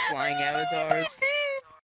 They all have flying avatars.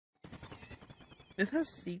 This has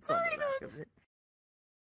seats on the back of it.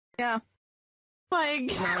 Yeah. My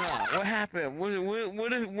god. What happened?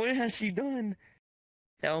 What has she done?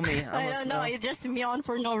 Tell me. I don't know, it just yawned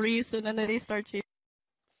for no reason and then they start cheating.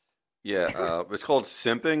 Yeah, it's called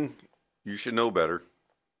simping. You should know better.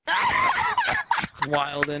 It's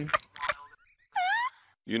wildin'.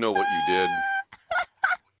 You know what you did.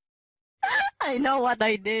 I know what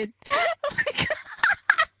I did.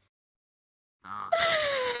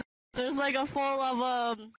 There's like a full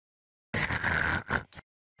of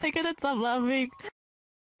I couldn't stop laughing.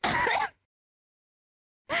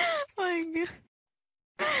 My god.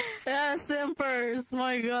 Yeah, simpers,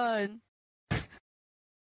 my god.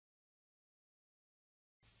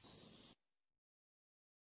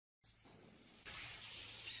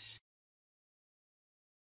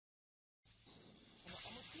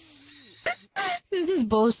 This is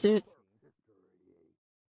bullshit.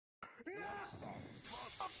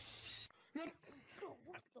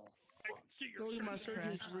 Look at my search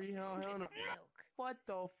history. Hell no. What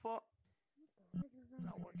the fuck?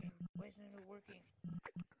 Not working. Why isn't it working?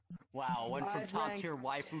 Wow, went from top tier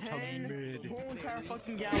waifu to mid. The whole entire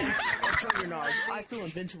fucking galaxy. I feel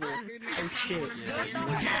invincible. Oh shit.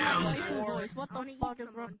 Damn! What the fuck is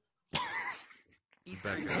wrong?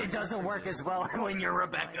 It doesn't work as well when you're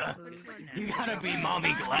Rebecca. You gotta be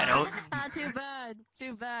Mommy GLaDOS. Too bad.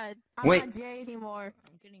 Too bad. Wait. I'm not Jay anymore.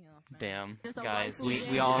 Damn, guys, we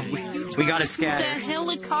gotta scatter. The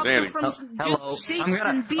helicopter from Hello, I'm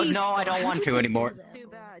gonna. No, I don't want to anymore.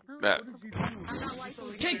 Matt.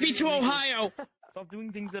 Take me to Ohio! Stop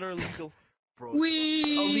doing things that are illegal.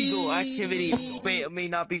 Illegal activity may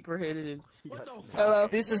not be prohibited. Hello.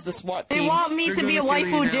 This is the SWAT team. They want me to be a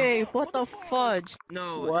waifu Jay. What the fudge?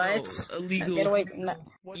 No. What? No. Illegal. Get away.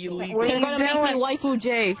 Illegal. They're gonna make me waifu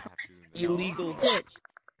Jay. Illegal.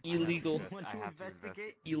 Illegal.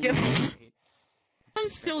 I'm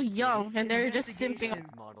still young, and they're just simping.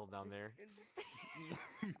 Model down there.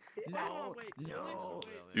 No.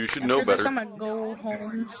 You should know better. I'm gonna go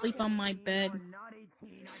home, sleep on my bed.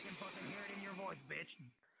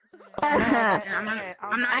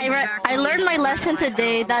 I learned my lesson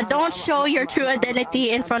today that don't show your true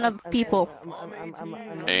identity in front of people.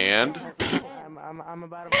 And?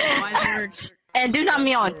 Wise words. And do not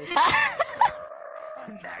meow.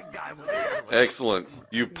 Excellent.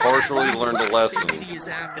 You've partially learned a lesson. What is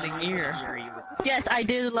happening here? Yes, I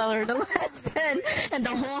did learn the lesson, and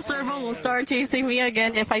the whole server will start chasing me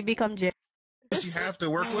again if I become Jay. You have to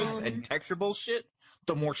work with and texture bullshit.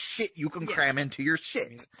 The more shit you can cram into your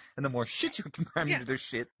shit, and the more shit you can cram into their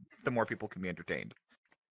shit, the more people can be entertained.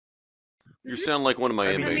 You sound like one of my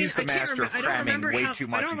I mean, inmates. he's the master of cramming way too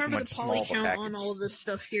much into the much poly small count package. on all of this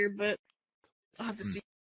stuff here, but I'll have to see.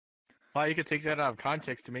 Well, you could take that out of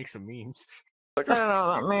context to make some memes. I don't know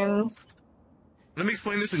what that means. Let me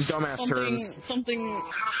explain this in dumbass terms. Something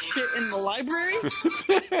shit in the library?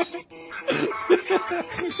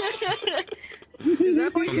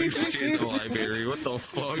 Something shit in the library. What the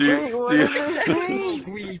fuck?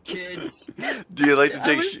 Do you like to I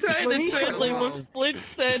take was shit? trying to translate what Flint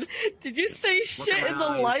said. Did you say shit in the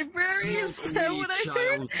library? Is that what I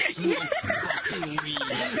heard?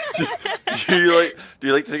 Do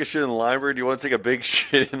you like to take a shit in the library? Do you want to take a big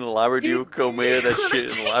shit in the library? Do you command that shit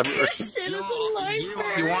in the library? Shit in the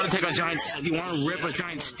library. You want to take a giant? You want to rip a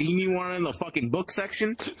giant steamy one in the fucking book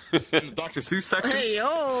section, in the Dr. Seuss section? Hey,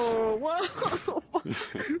 yo, whoa.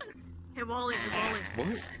 Hey, Wally,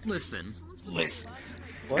 What? Listen. What?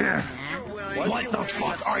 What the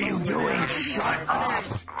fuck are you doing? Shut up!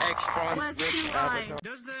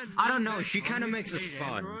 I don't know, she kind of makes this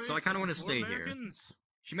fun, so I kind of want to stay here.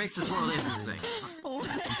 She makes this world interesting. You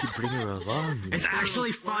could bring her along. It's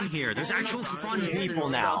actually fun here. There's actual fun people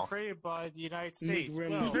now. By the United States.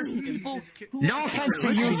 No offense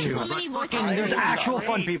to you two, but fucking there's actual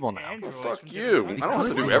fun people now. Well, fuck you. I don't have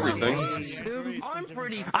to do everything.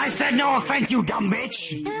 I said no offense, you dumb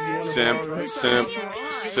bitch!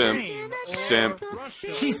 Simp.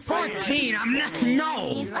 She's 14, I'm not.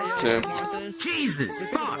 No! Simp. Jesus,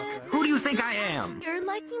 fuck! Who do you think I am? You're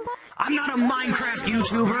liking I'm not a Minecraft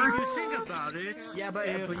YouTuber!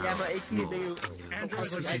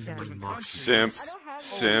 Simp.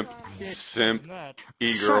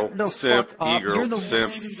 E-girl. Simp. E-girl. Simp.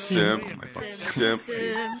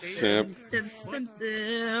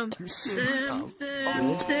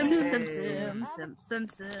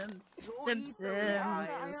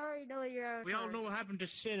 We all know what happened to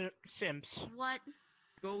simps. What?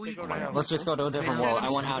 Let's just go to a different world. I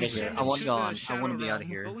want out of here. I want gone. I want to be out of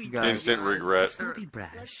here. You guys. Instant regret. Don't be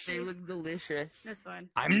brash. They look delicious. That's fine.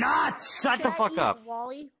 I'm not! Shut the fuck up!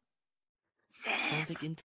 Wally? Sounds like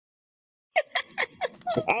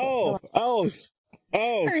Oh, I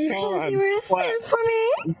thought you were a simp for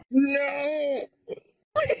me. No!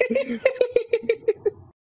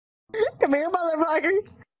 Come here, motherfucker.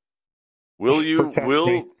 Will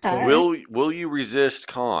you resist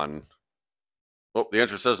Khan? Oh, the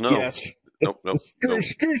answer says no. Yes. Nope. Screw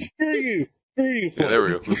you. Yeah, there we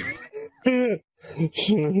go.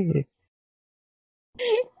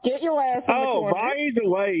 Get your ass in the corner. By the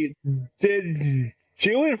way, did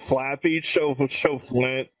you and Flappy show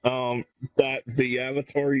Flint that the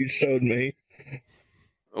avatar you showed me?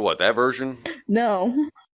 What, that version? No.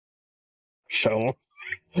 Show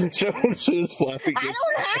him. Show Flappy. I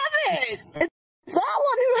don't have it! It's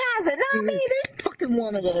someone who has it, not me. They fucking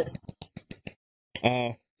wanted it.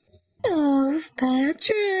 Oh,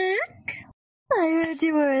 Patrick. I heard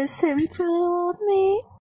you were a simp for me.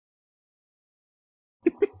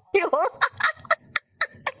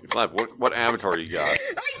 Flap, what avatar you got?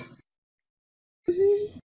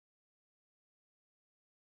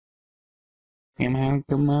 Come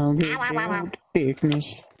on,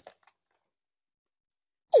 business.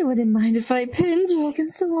 You wouldn't mind if I pinned you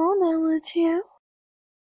against the wall now, would you?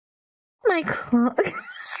 My clock.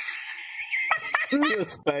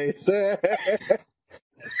 His face.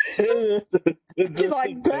 He's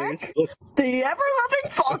like, Beck, do you ever let me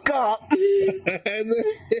fuck up?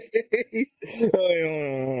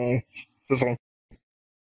 This one.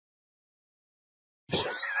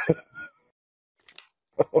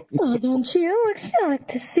 Oh, don't you expect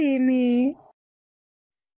to see me?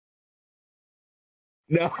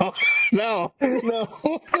 No. What are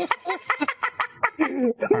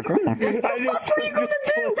you gonna do?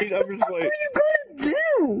 What are you gonna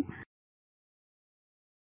do?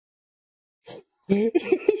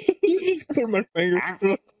 You just put my finger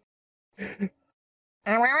through.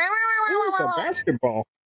 It's a basketball.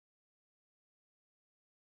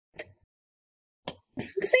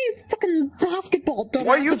 This ain't fucking basketball, dumbass.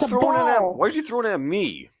 Why are you it's a throwing it at? ball. Why are you throwing it at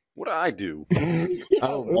me? What did I do? I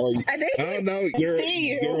don't know. You're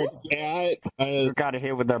a cat. You gotta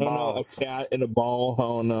hit with their balls. A cat and a ball.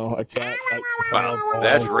 Oh no, a cat. Wow,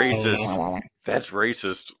 that's racist. That's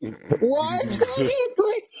racist. What?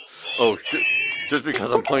 Oh, just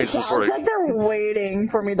because I'm playing some sort of. Said they're waiting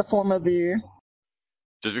for me to form a view.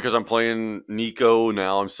 Just because I'm playing Nico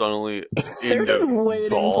now, I'm suddenly They're just into waiting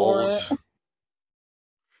balls. for it.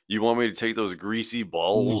 You want me to take those greasy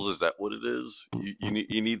balls? Is that what it is?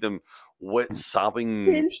 You need them wet,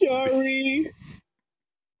 sopping. I'm sorry.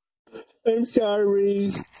 I'm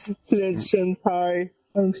sorry, Flint Senpai.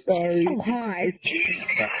 I'm sorry. Oh, hi.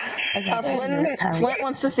 Flint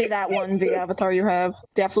wants to see that one, the avatar you have.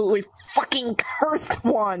 The absolutely fucking cursed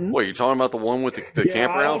one. Wait, you're talking about the one with the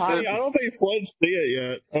camper outfit? I don't think Flint's seen it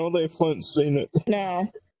yet. I don't think Flint's seen it.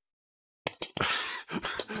 No.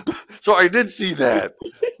 So I did see that.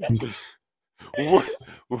 What?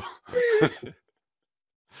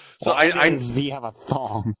 So you have a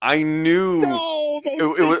thong. I knew No, it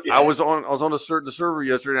was. I was on the server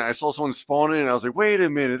yesterday, and I saw someone spawn in, and I was like, "Wait a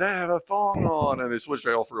minute, that had a thong on," and they switched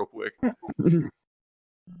it off real quick.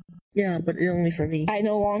 Yeah, but only for me. I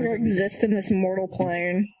no longer exist in this mortal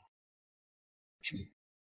plane.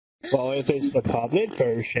 Well, if it's the public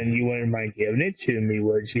version, you wouldn't mind giving it to me,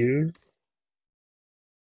 would you?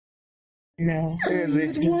 No.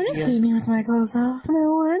 You'd want to see me with my clothes off,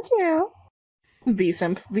 no, would you?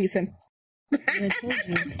 V-simp. You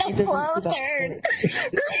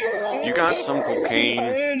got some cocaine?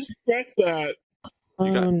 I didn't expect that.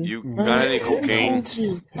 You got any cocaine?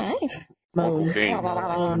 More cocaine.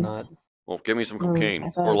 Well, give me some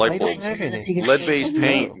cocaine or light bulbs. Lead-based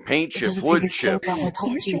paint chips, wood chips,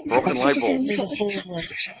 broken light bulbs.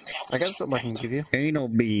 I got something I can give you. Anal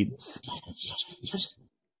beads.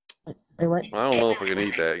 I don't know if I can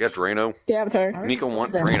eat that. You got Drano? The avatar. Nico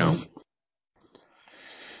want Drano.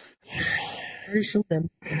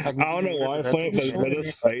 I don't know why Flint, but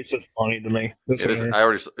his face is funny to me. It is.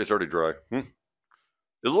 It's already dry. It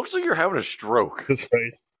looks like you're having a stroke. His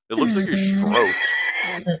face. It looks like you're stroked.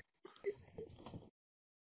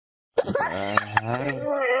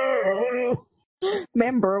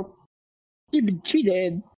 Man, bro. She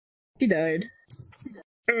dead. She died.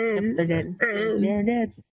 They're dead. They're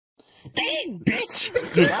dead. Dang, bitch!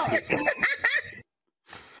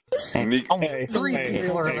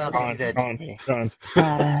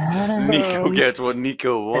 Nico gets what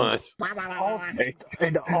Nico wants.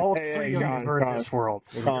 And all three of them are in this world.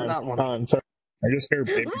 Not one. I just hear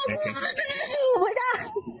baby thinking. Oh my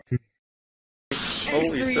god!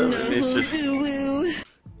 Holy 7 inches.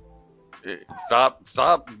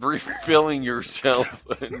 Stop refilling yourself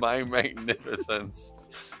in my magnificence.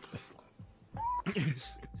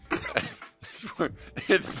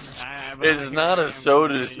 It's not a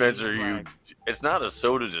soda dispenser, it's not a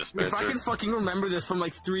soda dispenser. If I can fucking remember this from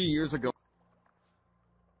like 3 years ago.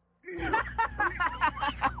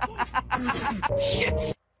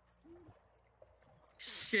 Shit.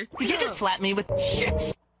 Shit. Did you just slap me with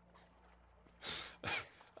shit?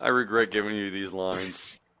 I regret giving you these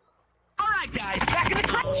lines. Alright guys, back in the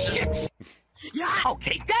club. Shit. Yeah.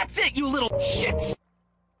 Okay, that's it, you little shits.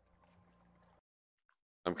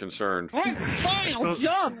 I'm concerned. Fine, I'll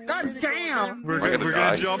jump! God damn! We're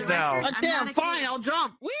gonna jump now. God damn, fine, I'll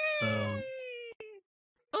jump! Whee!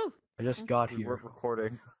 Oh, I just got here. We weren't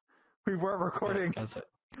recording. We weren't recording. Guys,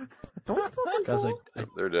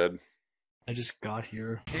 They're dead. I just got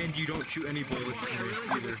here. and you don't shoot any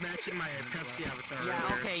bullets. matching my Pepsi avatar.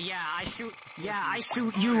 Yeah, okay, I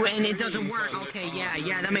shoot you and it doesn't work. Okay,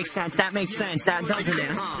 yeah, that makes sense. That makes sense. That doesn't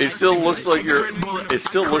it? It still looks like you're. It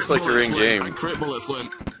still looks like you're in game. Crit bullet,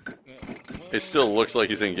 Flint. It still looks like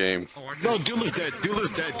he's in game. No, Doodler's dead.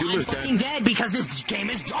 Doodler's dead. Doodler's dead. I'm dead because this game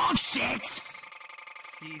is dog shit.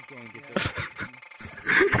 He's going to get that.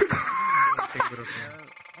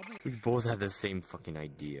 We both had the same fucking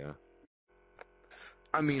idea.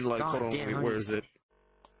 I mean, like, God hold on, damn, wait, how where do is it?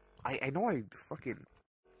 I know I fucking...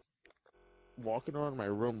 Walking around my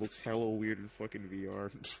room looks hella weird in fucking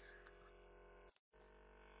VR.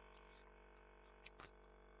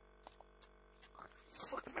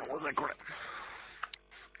 Fuck, man, what's that crap?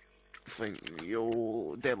 Thing,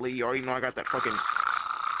 yo, Deadly, you already know I got that fucking...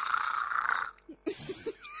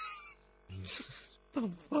 The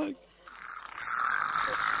fuck?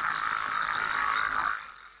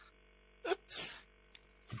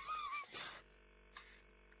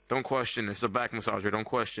 Don't question it. It's a back massager. Don't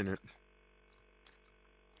question it.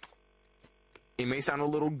 It may sound a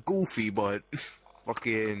little goofy, but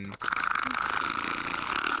fucking...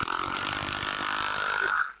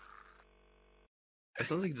 It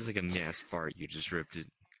sounds like just like a mass fart. You just ripped it.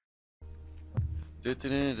 You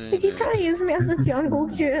keep trying to use me as a jungle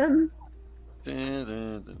gym. Let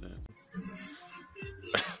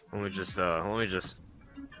me just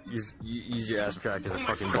use your ass crack as a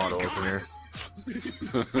fucking bottle opener.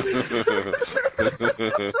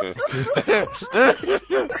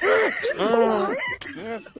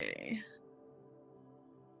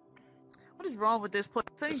 What is wrong with this place?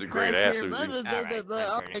 That's a great ass, Uzi.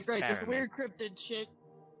 Okay, great. This weird cryptid shit.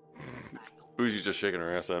 Uzi's just shaking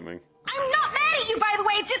her ass at me. I'm not mad at you, by the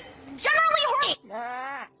way. It's just generally horny.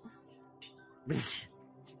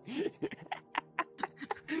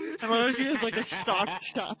 I wonder if she has like a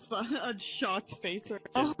shocked face right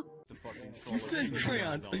now. You said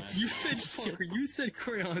crayons. You said fucker. You said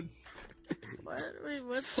crayons. Wait,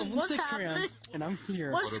 what's Said happening? crayons, and I'm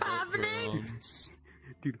here. What's happening?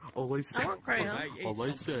 Dude, all I said, all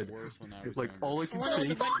I said, like all I can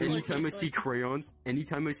say, anytime I see crayons,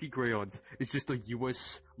 it's just the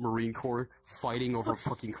U.S. Marine Corps fighting over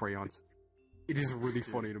fucking crayons. It is really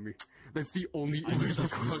funny to me. That's the only image that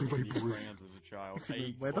comes to my brain.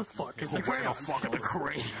 Where the fuck is the crayon? Where the fuck are the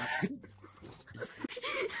crayons?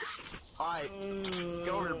 Alright,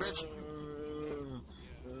 get over here, bitch.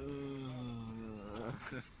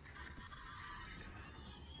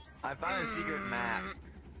 I found a secret map.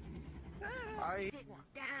 Sit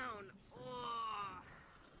down.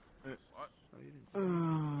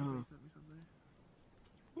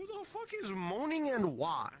 Who the fuck is moaning and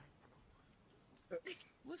why?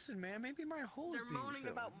 Listen, man, maybe my hole. They're moaning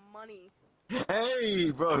about money.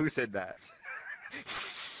 Hey, bro, who said that?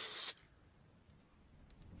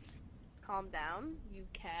 Calm down, you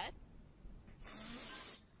cat.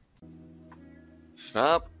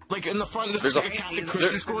 Stop. Like in the front, this is like a Catholic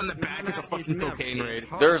Christian school. In the back, it's a fucking cocaine raid.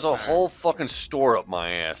 There's a whole fucking store up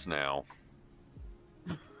my ass now.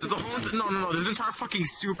 There's a whole no. There's an entire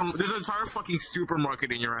fucking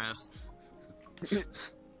supermarket in your ass.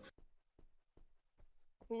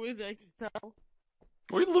 Who is that? I can tell.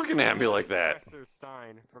 Why are you looking at me like that? Professor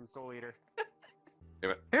Stein from Soul Eater.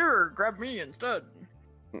 Here, grab me instead.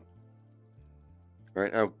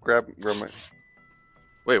 Alright, now grab my...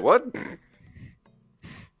 Wait, what?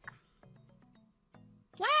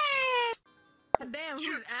 Damn,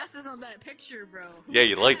 whose ass is on that picture, bro? Yeah,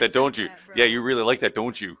 you like that, don't you? Yeah, you really like that,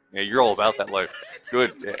 don't you? Yeah, you're all about that life.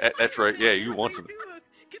 Good, yeah, that's right. Yeah, you want some.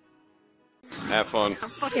 Have fun. I'll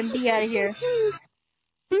fucking be out of here.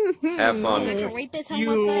 Have fun.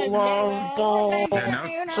 You love balls.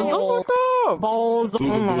 Balls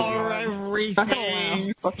are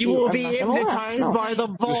everything. You will be hypnotized by the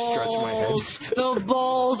balls. The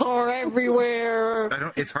balls are everywhere.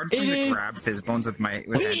 It's hard for me to grab fizz bones with my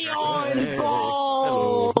Beyond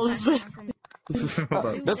balls.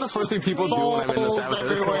 That's the first thing people do when I'm in the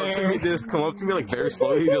saboteur. They just come up to me like very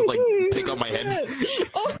slowly, just like pick up my head.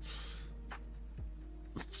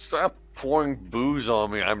 Stop pouring booze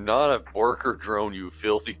on me. I'm not a worker drone, you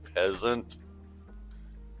filthy peasant.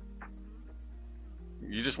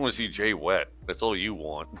 You just want to see Jay wet. That's all you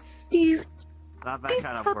want. These Not that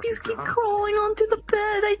kind of puppies keep crawling onto the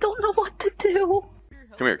bed. I don't know what to do.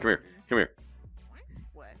 Come here, come here, come here.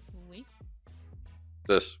 What?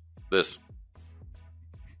 This.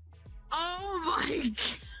 Oh my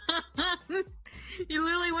god! You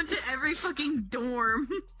literally went to every fucking dorm.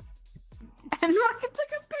 And Rocket took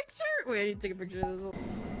a picture. Wait, he took a picture of this.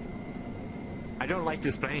 I don't like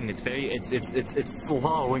this plane. It's very, it's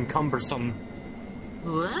slow and cumbersome.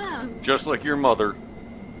 Wow. Just like your mother.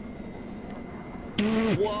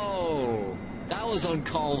 Whoa, that was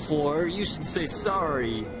uncalled for. You should say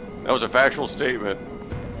sorry. That was a factual statement.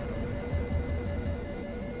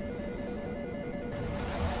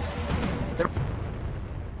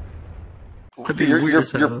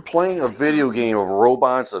 you're playing a video game of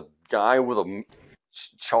robots, a guy with a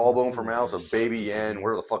jawbone for mouse, a baby N,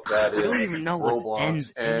 where the fuck that is. I don't even know what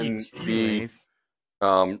Roblox, and the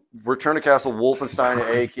Return to Castle Wolfenstein,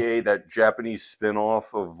 aka that Japanese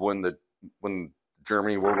spin-off of when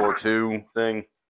Germany World War II thing.